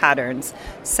different patterns.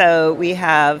 So we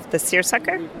have the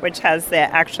seersucker, which has the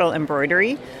actual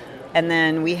embroidery. And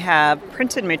then we have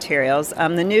printed materials. The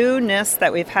newness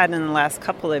that we've had in the last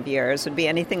couple of years would be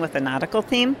anything with a nautical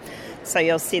theme. So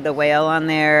you'll see the whale on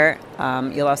there.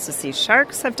 You'll also see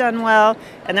sharks have done well.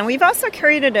 And then we've also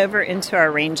carried it over into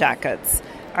our rain jackets.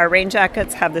 Our rain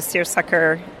jackets have the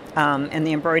seersucker and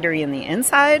the embroidery in the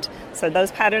inside. So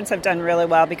those patterns have done really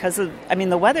well because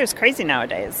the weather's crazy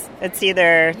nowadays. It's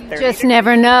either... Just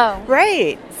never know.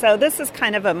 Right. So this is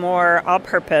kind of a more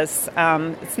all-purpose.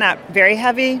 It's not very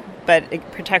heavy, but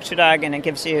it protects your dog and it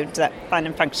gives you that fun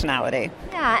and functionality.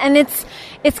 Yeah, and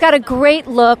it's got a great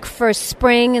look for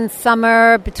spring and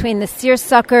summer between the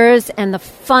seersuckers and the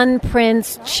fun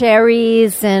prints,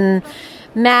 cherries and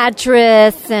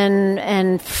madras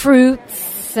and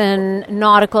fruits and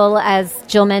nautical, as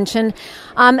Jill mentioned.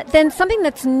 Then something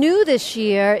that's new this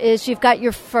year is you've got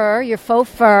your faux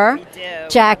fur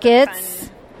jackets.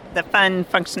 The fun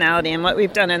functionality, and what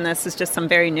we've done in this is just some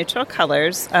very neutral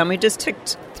colors. We just took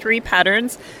 3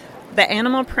 patterns. The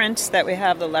animal print that we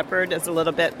have, the leopard, is a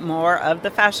little bit more of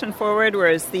the fashion forward,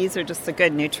 whereas these are just the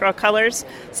good neutral colors.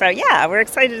 So yeah, we're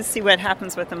excited to see what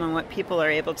happens with them and what people are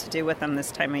able to do with them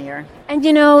this time of year. And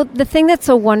the thing that's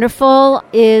so wonderful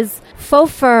is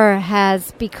faux fur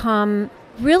has become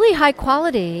really high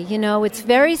quality. It's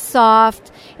very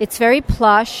soft, it's very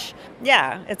plush.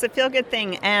 Yeah, it's a feel-good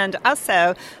thing. And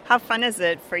also, how fun is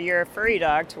it for your furry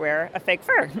dog to wear a fake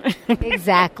fur?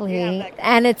 Exactly.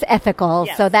 And it's ethical,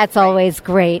 so that's always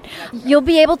great. You'll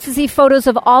be able to see photos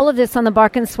of all of this on the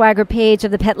Bark and Swagger page of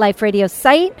the Pet Life Radio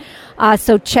site.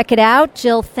 So check it out.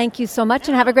 Jill, thank you so much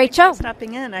and have a great show. Thanks for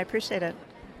stopping in. I appreciate it.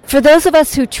 For those of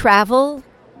us who travel,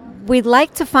 we'd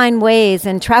like to find ways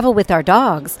and travel with our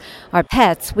dogs, our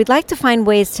pets. We'd like to find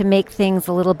ways to make things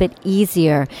a little bit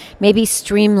easier, maybe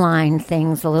streamline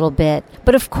things a little bit.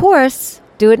 But of course,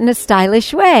 do it in a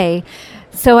stylish way.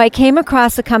 So I came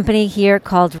across a company here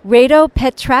called Rado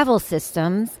Pet Travel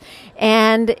Systems,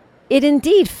 and it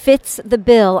indeed fits the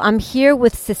bill. I'm here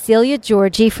with Cecilia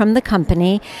Georgie from the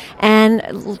company,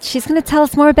 and she's going to tell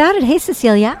us more about it. Hey,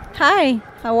 Cecilia. Hi.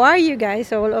 How are you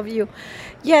guys, all of you?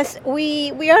 Yes, we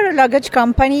are a luggage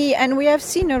company, and we have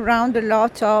seen around a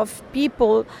lot of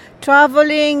people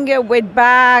traveling with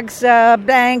bags,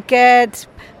 blankets,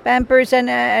 Pampers, and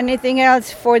anything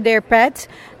else for their pets.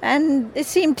 And it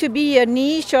seemed to be a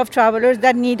niche of travelers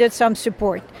that needed some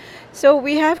support. So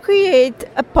we have created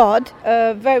a pod,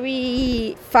 a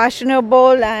very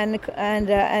fashionable and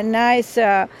a nice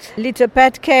little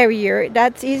pet carrier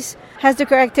that has the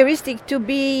characteristic to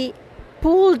be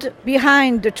pulled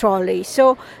behind the trolley.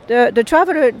 So the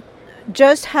traveler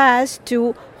just has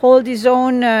to hold his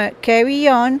own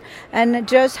carry-on and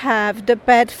just have the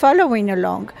pet following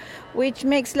along, which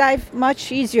makes life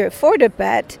much easier for the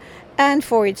pet and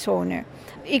for its owner.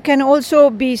 It can also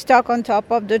be stuck on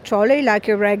top of the trolley like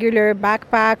a regular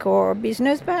backpack or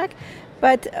business bag,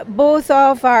 but both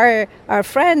of our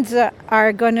friends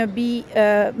are going to be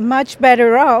much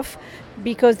better off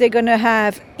because they're going to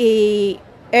have a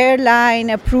airline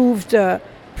approved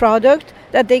product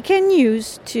that they can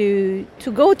use to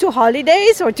go to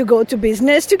holidays or to go to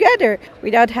business together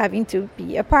without having to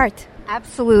be apart.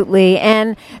 Absolutely.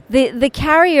 And the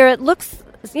carrier, it looks,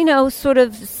 sort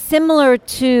of similar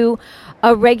to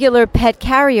a regular pet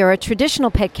carrier, a traditional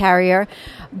pet carrier,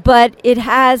 but it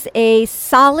has a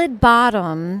solid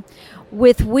bottom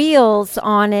with wheels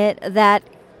on it that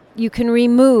you can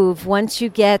remove once you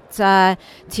get to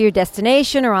your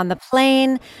destination or on the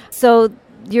plane. So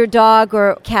your dog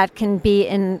or cat can be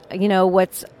in,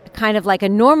 what's kind of like a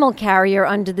normal carrier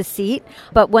under the seat,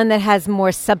 but one that has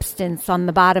more substance on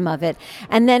the bottom of it.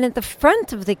 And then at the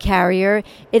front of the carrier,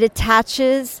 it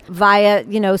attaches via,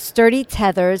 sturdy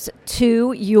tethers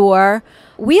to your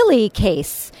wheelie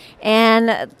case. And,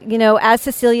 as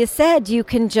Cecilia said, you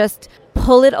can just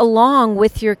pull it along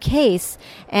with your case,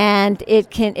 and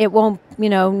it won't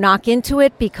knock into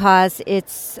it because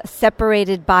it's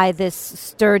separated by this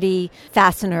sturdy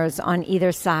fasteners on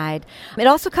either side. It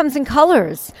also comes in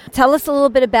colors. Tell us a little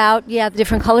bit about the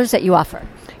different colors that you offer.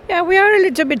 Yeah, we are a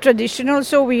little bit traditional,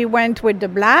 so we went with the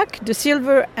black, the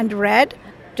silver, and red.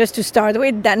 Just to start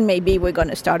with, then maybe we're going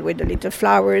to start with the little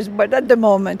flowers. But at the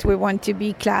moment, we want to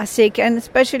be classic and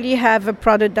especially have a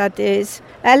product that is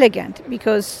elegant,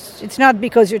 because it's not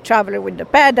because you're traveling with the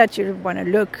pet that you want to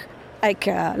look like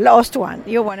a lost one.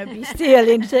 You want to be still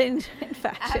in fashion.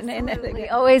 Absolutely.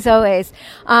 Always.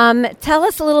 Tell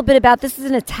us a little bit about, this is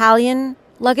an Italian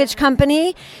luggage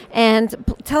company, and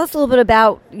tell us a little bit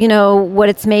about, what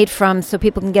it's made from so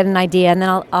people can get an idea, and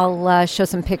then I'll show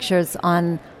some pictures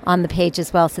on the page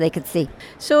as well so they could see.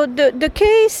 So the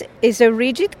case is a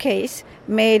rigid case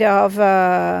made of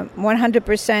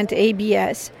 100%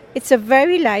 ABS. It's a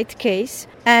very light case,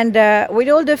 and with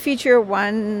all the feature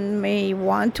one may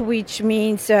want, which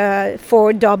means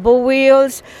 4 double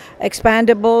wheels,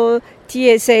 expandable,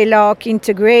 TSA lock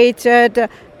integrated,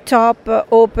 top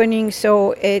opening,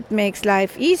 so it makes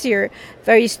life easier,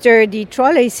 very sturdy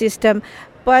trolley system.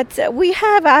 But we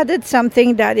have added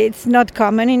something that it's not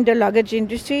common in the luggage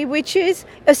industry, which is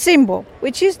a symbol,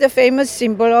 which is the famous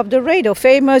symbol of the Rado.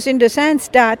 Famous in the sense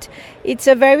that it's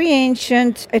a very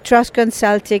ancient Etruscan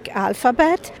Celtic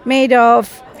alphabet made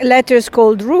of letters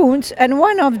called runes, and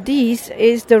one of these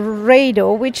is the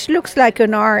Rado, which looks like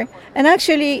an R. And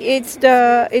actually, it's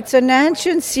an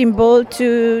ancient symbol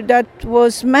that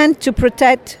was meant to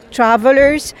protect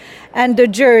travelers and the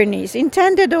journeys,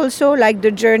 intended also like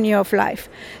the journey of life.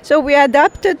 So we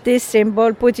adapted this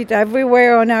symbol, put it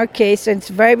everywhere on our case, and it's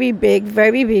very big,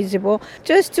 very visible,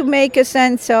 just to make a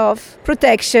sense of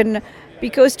protection,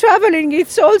 because traveling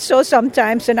is also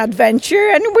sometimes an adventure,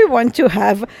 and we want to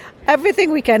have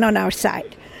everything we can on our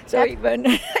side. So even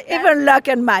luck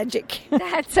and magic.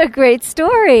 That's a great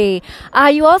story.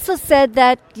 You also said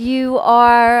that you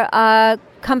are a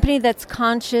company that's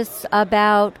conscious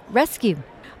about rescue.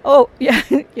 Oh, yeah.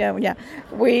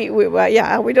 We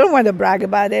don't want to brag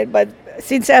about it, but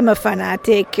since I'm a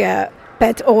fanatic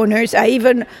pet owner, I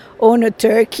even own a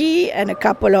turkey and a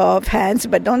couple of hens,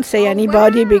 but don't say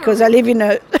anybody because I live in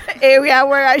an area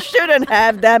where I shouldn't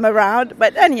have them around.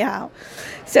 But anyhow,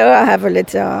 so I have a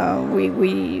little,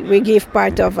 we give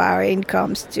part of our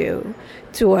incomes to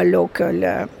a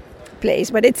local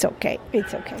place, but it's okay.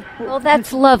 Well,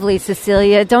 that's lovely,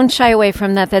 Cecilia. Don't shy away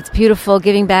from that. That's beautiful.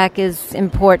 Giving back is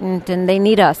important, and they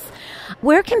need us.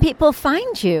 Where can people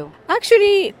find you?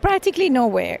 Actually, practically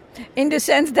nowhere, in the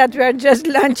sense that we are just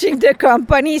launching the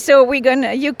company. So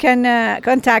you can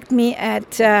contact me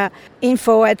at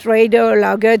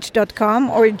info@radoluggage.com,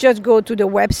 or just go to the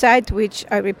website, which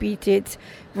I repeated,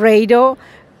 Rado,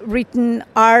 written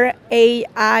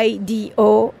RAIDO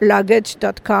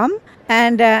luggage.com.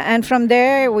 And from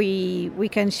there, we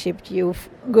can ship you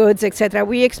goods, etc.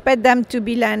 We expect them to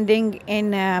be landing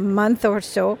in a month or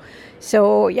so.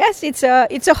 So yes, it's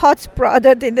a hot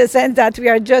product in the sense that we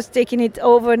are just taking it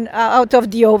out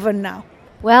of the oven now.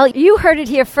 Well, you heard it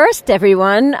here first,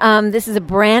 everyone. This is a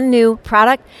brand new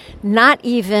product, not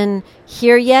even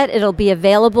here yet. It'll be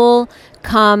available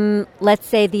come, let's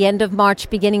say, the end of March,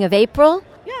 beginning of April.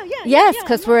 Yes,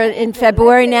 because we're in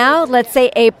February now. Let's say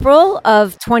April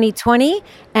of 2020,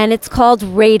 and it's called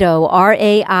Rado,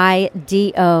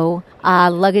 RAIDO,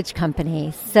 luggage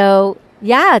company. So,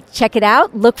 yeah, check it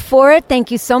out. Look for it. Thank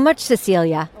you so much,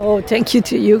 Cecilia. Oh, thank you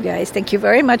to you guys. Thank you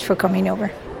very much for coming over.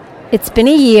 It's been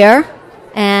a year,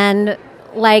 and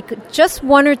like just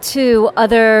one or two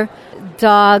other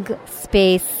dog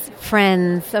space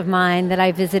friends of mine that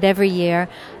I visit every year,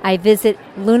 I visit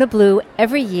Luna Blue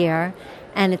every year,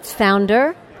 and its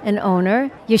founder and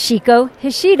owner, Yoshiko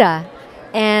Hishida.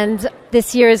 And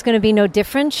this year is going to be no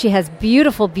different. She has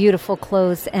beautiful, beautiful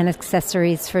clothes and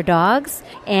accessories for dogs.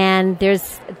 And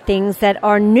there's things that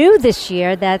are new this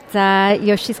year that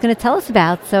Yoshi's going to tell us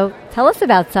about. So tell us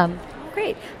about some.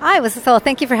 Great. Hi, so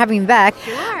thank you for having me back.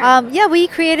 Sure. We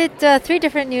created 3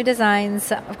 different new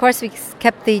designs. Of course, we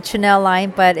kept the Chanel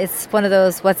line, but it's one of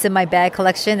those what's in my bag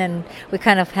collection, and we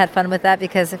kind of had fun with that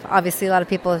because obviously a lot of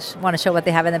people want to show what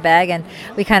they have in the bag, and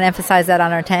we kind of emphasize that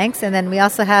on our tanks. And then we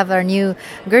also have our new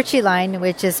Gucci line,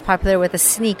 which is popular with a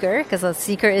sneaker, because a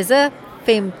sneaker is a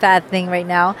fad thing right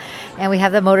now. And we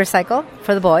have the motorcycle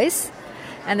for the boys.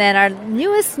 And then our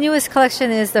newest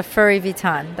collection is the Furry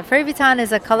Vuitton. The Furry Vuitton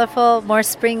is a colorful, more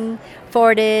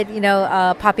spring-forwarded,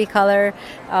 poppy color,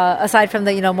 aside from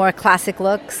the, more classic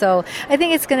look. So I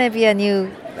think it's going to be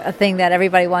a thing that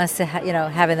everybody wants to,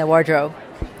 have in the wardrobe.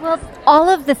 Well, all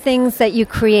of the things that you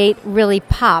create really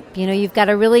pop. You've got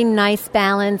a really nice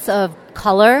balance of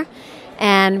color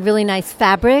and really nice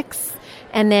fabrics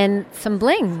and then some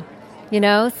bling,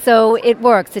 So it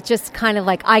works. It's just kind of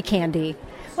like eye candy.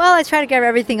 Well, I try to get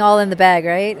everything all in the bag,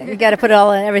 right? You got to put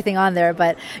everything on there.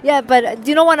 But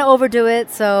you don't want to overdo it.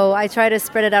 So I try to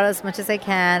spread it out as much as I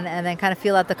can and then kind of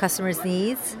feel out the customer's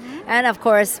needs. And, of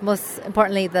course, most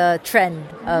importantly, the trend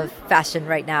of fashion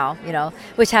right now,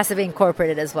 which has to be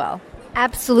incorporated as well.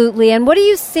 Absolutely. And what are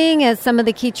you seeing as some of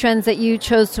the key trends that you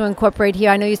chose to incorporate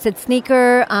here? I know you said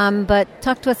sneaker, but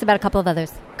talk to us about a couple of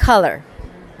others. Color.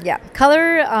 Yeah,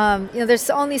 color, there's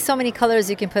only so many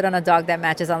colors you can put on a dog that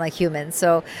matches on like humans.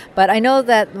 So, but I know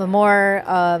that the more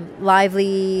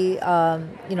lively,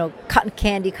 cotton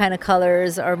candy kind of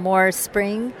colors are more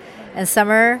spring and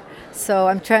summer. So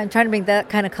I'm trying to bring that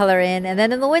kind of color in. And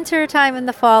then in the winter time, in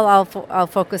the fall, I'll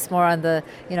focus more on the,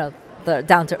 the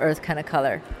down-to-earth kind of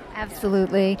color.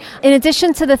 Absolutely. In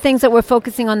addition to the things that we're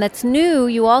focusing on that's new,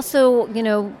 you also,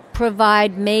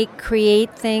 provide,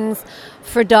 create things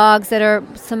for dogs that are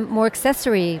some more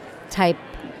accessory type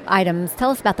items. Tell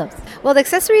us about those. Well, the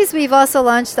accessories we've also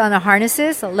launched on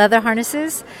harnesses, leather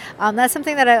harnesses. That's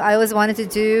something that I always wanted to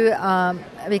do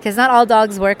because not all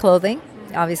dogs wear clothing,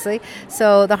 obviously.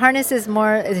 So the harness is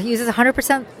it uses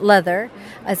 100% leather.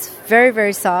 It's very,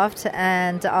 very soft,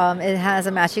 and it has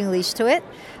a matching leash to it.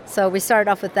 So we started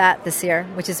off with that this year,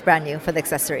 which is brand new for the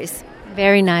accessories.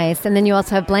 Very nice. And then you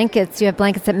also have blankets. You have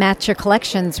blankets that match your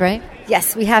collections, right?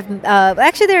 Yes, we have.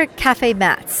 Actually, they're cafe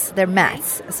mats. They're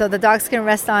mats. So the dogs can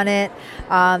rest on it.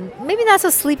 Maybe not so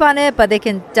sleep on it, but they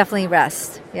can definitely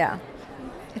rest. Yeah.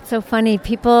 It's so funny.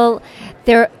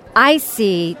 I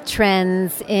see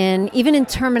trends even in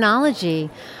terminology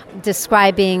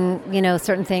describing,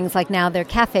 certain things like now they're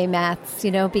cafe mats,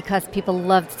 because people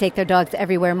love to take their dogs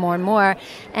everywhere more and more,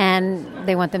 and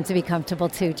they want them to be comfortable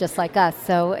too, just like us.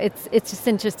 So it's just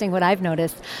interesting what I've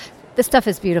noticed. The stuff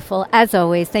is beautiful, as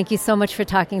always. Thank you so much for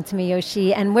talking to me,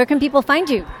 Yoshi. And where can people find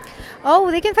you?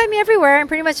 Oh, they can find me everywhere. I'm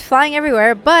pretty much flying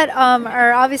everywhere. But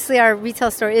our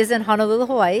retail store is in Honolulu,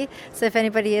 Hawaii. So if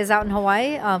anybody is out in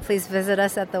Hawaii, please visit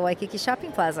us at the Waikiki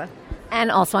Shopping Plaza.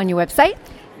 And also on your website?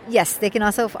 Yes, they can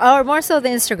also, or more so the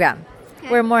Instagram. Okay.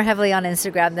 We're more heavily on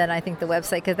Instagram than I think the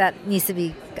website because that needs to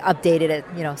be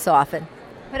updated, so often.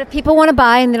 But if people want to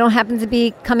buy and they don't happen to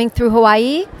be coming through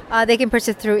Hawaii? They can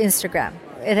purchase through Instagram.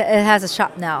 It has a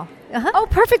shop now. Uh-huh. Oh,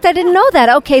 perfect. I didn't know that.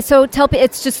 Okay, so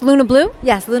it's just Luna Blue?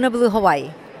 Yes, Luna Blue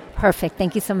Hawaii. Perfect.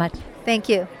 Thank you so much. Thank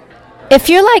you. If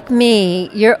you're like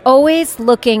me, you're always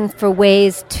looking for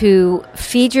ways to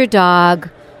feed your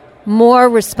dog more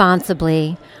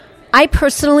responsibly. I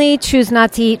personally choose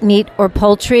not to eat meat or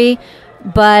poultry,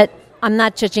 but I'm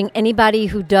not judging anybody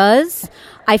who does.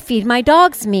 I feed my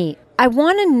dogs meat. I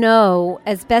want to know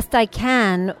as best I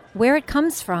can where it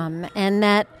comes from and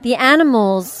that the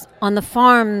animals on the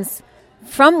farms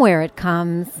from where it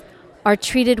comes are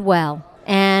treated well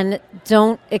and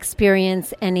don't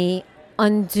experience any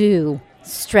undue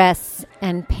stress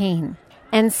and pain.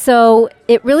 And so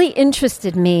it really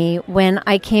interested me when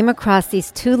I came across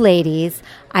these two ladies,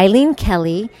 Eileen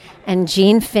Kelly and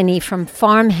Jean Finney from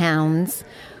Farmhounds,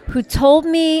 who told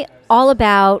me all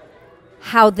about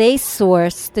how they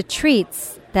source the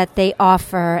treats that they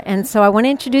offer. And so I want to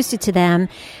introduce you to them,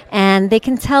 and they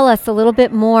can tell us a little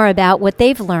bit more about what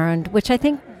they've learned, which I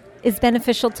think is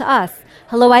beneficial to us.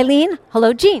 Hello, Eileen.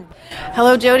 Hello, Jean.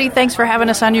 Hello, Jody. Thanks for having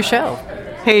us on your show.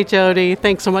 Hey, Jody.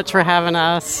 Thanks so much for having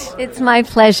us. It's my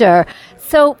pleasure.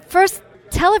 So first,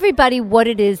 tell everybody what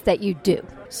it is that you do.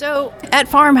 So at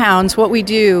Farmhounds, what we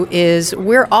do is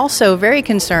we're also very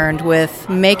concerned with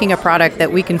making a product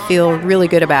that we can feel really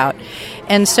good about.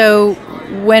 And so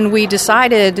when we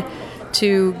decided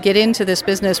to get into this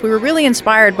business, we were really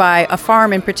inspired by a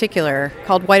farm in particular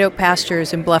called White Oak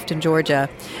Pastures in Bluffton, Georgia,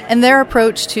 and their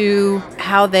approach to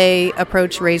how they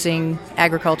approach raising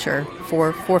agriculture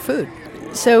for food.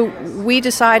 So we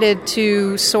decided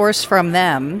to source from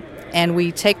them, and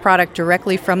we take product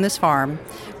directly from this farm,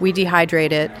 we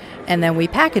dehydrate it, and then we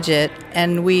package it,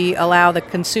 and we allow the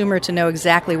consumer to know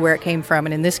exactly where it came from,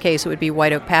 and in this case it would be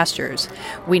White Oak Pastures.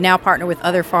 We now partner with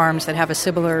other farms that have a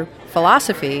similar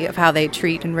philosophy of how they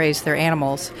treat and raise their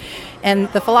animals.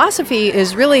 And the philosophy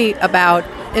is really about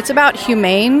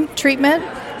humane treatment,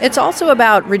 It's also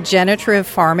about regenerative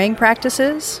farming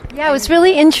practices. Yeah, I was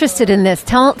really interested in this.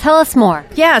 Tell us more.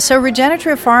 Yeah, so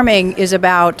regenerative farming is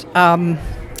about,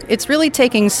 it's really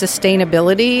taking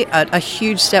sustainability a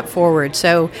huge step forward.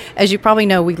 So as you probably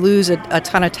know, we lose a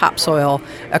ton of topsoil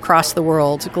across the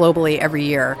world globally every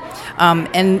year.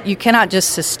 And you cannot just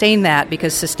sustain that,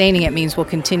 because sustaining it means we'll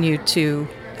continue to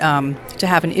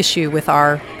have an issue with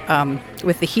our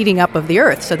with the heating up of the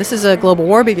earth. So this is a global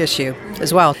warming issue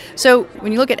as well. So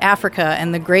when you look at Africa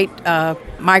and the great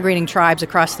migrating tribes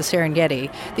across the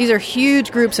Serengeti, these are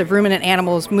huge groups of ruminant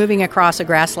animals moving across a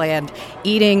grassland,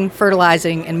 eating,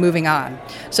 fertilizing, and moving on,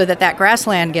 so that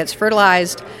grassland gets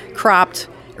fertilized, cropped,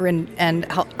 and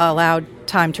allowed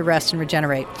time to rest and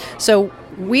regenerate. So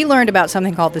we learned about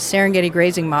something called the Serengeti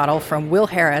grazing model from Will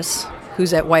Harris,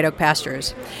 who's at White Oak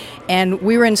Pastures. And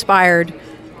we were inspired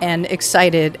and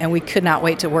excited, and we could not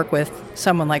wait to work with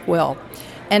someone like Will.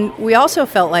 And we also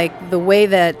felt like the way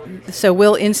that, so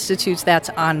Will institutes that's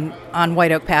on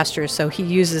White Oak Pastures, so he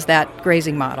uses that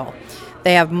grazing model.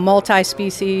 They have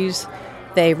multi-species,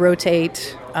 they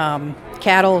rotate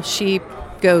cattle, sheep,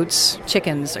 goats,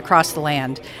 chickens across the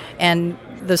land. And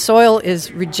the soil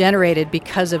is regenerated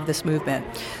because of this movement.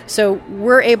 So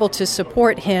we're able to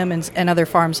support him and other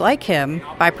farms like him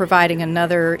by providing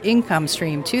another income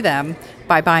stream to them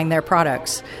by buying their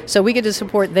products. So we get to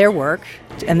support their work,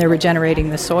 and they're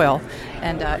regenerating the soil,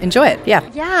 and enjoy it. Yeah.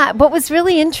 Yeah. What was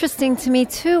really interesting to me,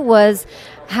 too, was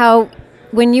how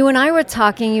when you and I were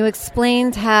talking, you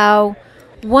explained how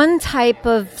one type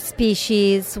of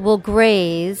species will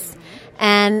graze,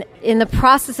 and in the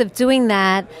process of doing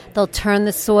that, they'll turn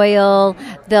the soil,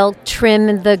 they'll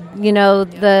trim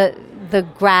the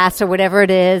grass or whatever it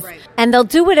is, and they'll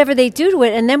do whatever they do to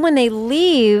it. And then when they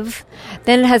leave,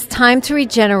 then it has time to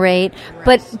regenerate.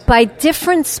 But by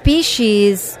different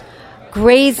species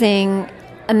grazing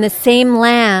on the same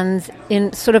lands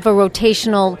in sort of a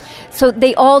rotational, so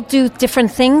they all do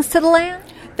different things to the land?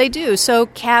 They do. So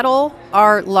cattle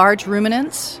are large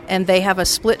ruminants, and they have a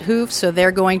split hoof, so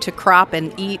they're going to crop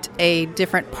and eat a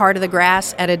different part of the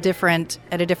grass at a different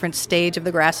stage of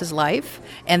the grass's life.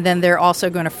 And then they're also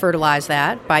going to fertilize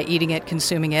that by eating it,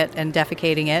 consuming it, and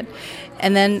defecating it.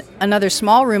 And then another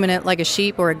small ruminant, like a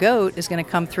sheep or a goat, is going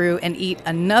to come through and eat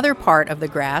another part of the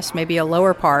grass, maybe a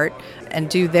lower part, and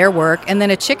do their work. And then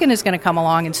a chicken is going to come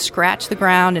along and scratch the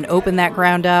ground and open that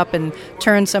ground up and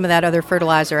turn some of that other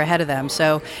fertilizer ahead of them.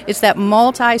 So it's that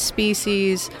multi-species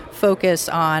focus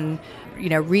on,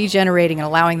 regenerating and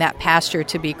allowing that pasture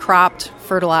to be cropped,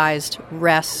 fertilized,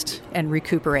 rest, and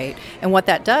recuperate. And what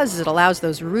that does is it allows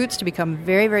those roots to become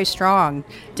very, very strong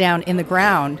down in the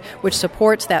ground, which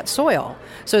supports that soil.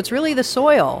 So it's really the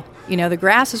soil. The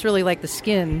grass is really like the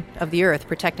skin of the earth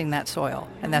protecting that soil,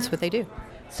 and that's what they do.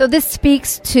 So this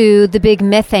speaks to the big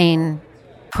methane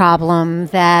problem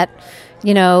that,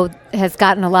 has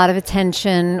gotten a lot of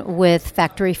attention with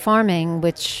factory farming,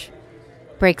 which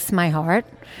breaks my heart.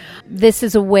 This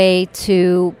is a way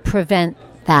to prevent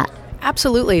that.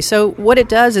 Absolutely. So what it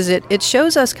does is it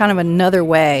shows us kind of another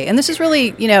way. And this is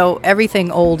really,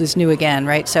 everything old is new again,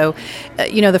 right? So,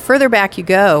 the further back you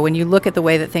go, when you look at the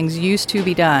way that things used to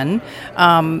be done,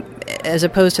 as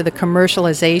opposed to the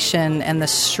commercialization and the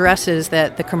stresses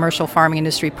that the commercial farming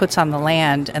industry puts on the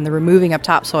land and the removing of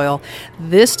topsoil,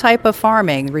 this type of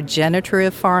farming,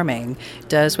 regenerative farming,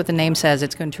 does what the name says.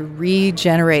 It's going to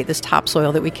regenerate this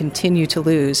topsoil that we continue to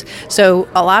lose. So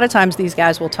a lot of times these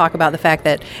guys will talk about the fact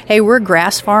that, hey, we're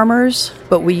grass farmers,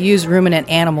 but we use ruminant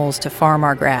animals to farm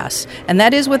our grass. And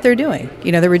that is what they're doing.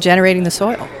 They're regenerating the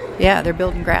soil. Yeah, they're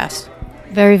building grass.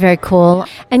 Very, very cool.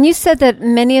 And you said that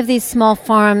many of these small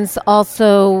farms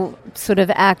also sort of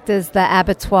act as the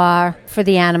abattoir for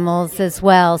the animals as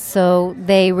well. So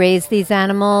they raise these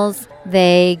animals,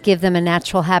 they give them a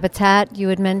natural habitat, you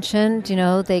had mentioned.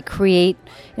 They create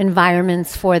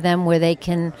environments for them where they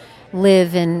can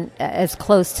live in as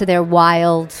close to their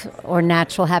wild or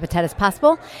natural habitat as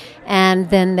possible. And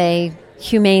then they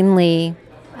humanely,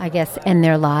 I guess, end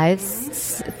their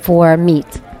lives for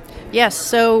meat. Yes,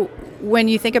 so when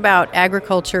you think about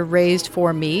agriculture raised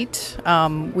for meat,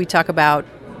 we talk about,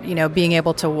 being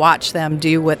able to watch them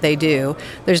do what they do.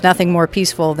 There's nothing more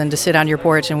peaceful than to sit on your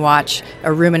porch and watch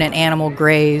a ruminant animal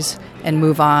graze and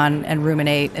move on and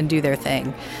ruminate and do their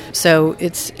thing. So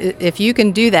if you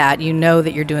can do that,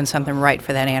 that you're doing something right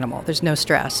for that animal. There's no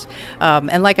stress.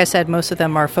 And like I said, most of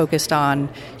them are focused on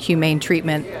humane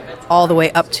treatment all the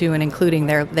way up to and including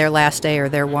their last day or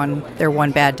their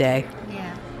one bad day.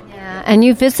 And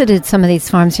you visited some of these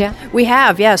farms, yeah? We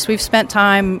have, yes. We've spent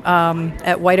time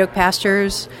at White Oak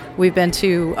Pastures. We've been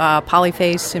to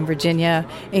Polyface in Virginia.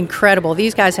 Incredible.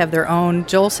 These guys have their own,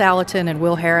 Joel Salatin and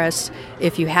Will Harris.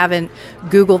 If you haven't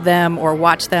Googled them or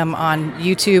watched them on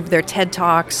YouTube, their TED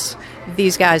Talks,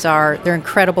 these guys they're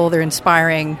incredible, they're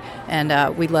inspiring,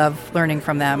 and we love learning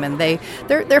from them. And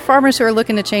they're farmers who are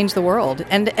looking to change the world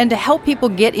and to help people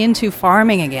get into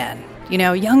farming again.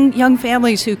 Young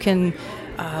families who can,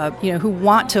 who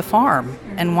want to farm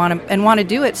and want to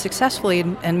do it successfully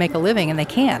and make a living, and they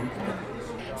can.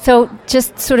 So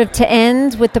just sort of to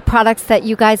end with the products that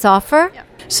you guys offer? Yeah.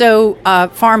 So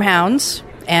Farmhounds,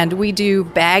 and we do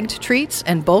bagged treats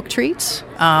and bulk treats.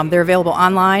 They're available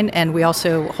online, and we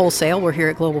also wholesale. We're here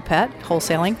at Global Pet,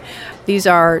 wholesaling. These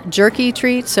are jerky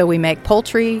treats, so we make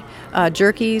poultry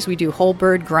jerkies. We do whole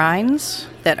bird grinds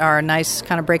that are nice,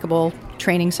 kind of breakable,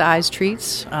 training-size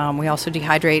treats. We also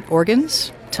dehydrate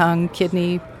organs, tongue,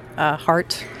 kidney,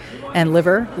 heart, and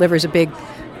liver. Liver's a big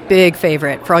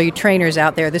favorite. For all you trainers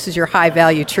out there, this is your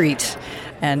high-value treat.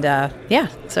 And,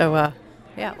 lots of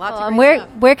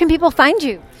where can people find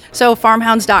you? So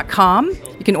farmhounds.com.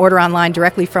 You can order online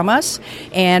directly from us.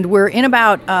 And we're in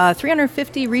about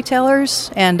 350 retailers.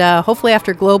 And hopefully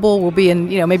after Global, we'll be in,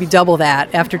 maybe double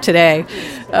that after today.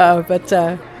 But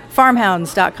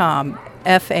farmhounds.com.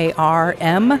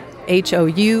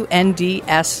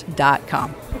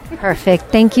 farmhounds.com. Perfect.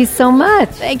 Thank you so much.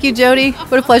 Thank you, Jody.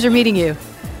 What a pleasure meeting you.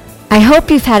 I hope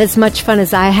you've had as much fun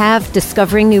as I have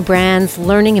discovering new brands,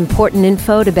 learning important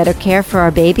info to better care for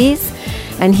our babies,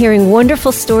 and hearing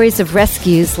wonderful stories of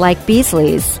rescues like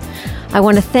Beasley's. I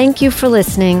want to thank you for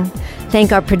listening.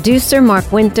 Thank our producer,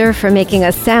 Mark Winter, for making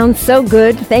us sound so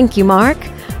good. Thank you, Mark.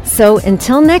 So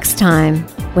until next time,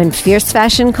 when fierce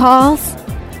fashion calls,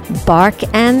 bark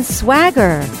and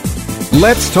swagger.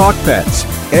 Let's Talk Pets,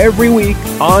 every week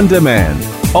on demand,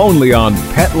 only on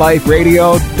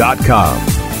PetLifeRadio.com.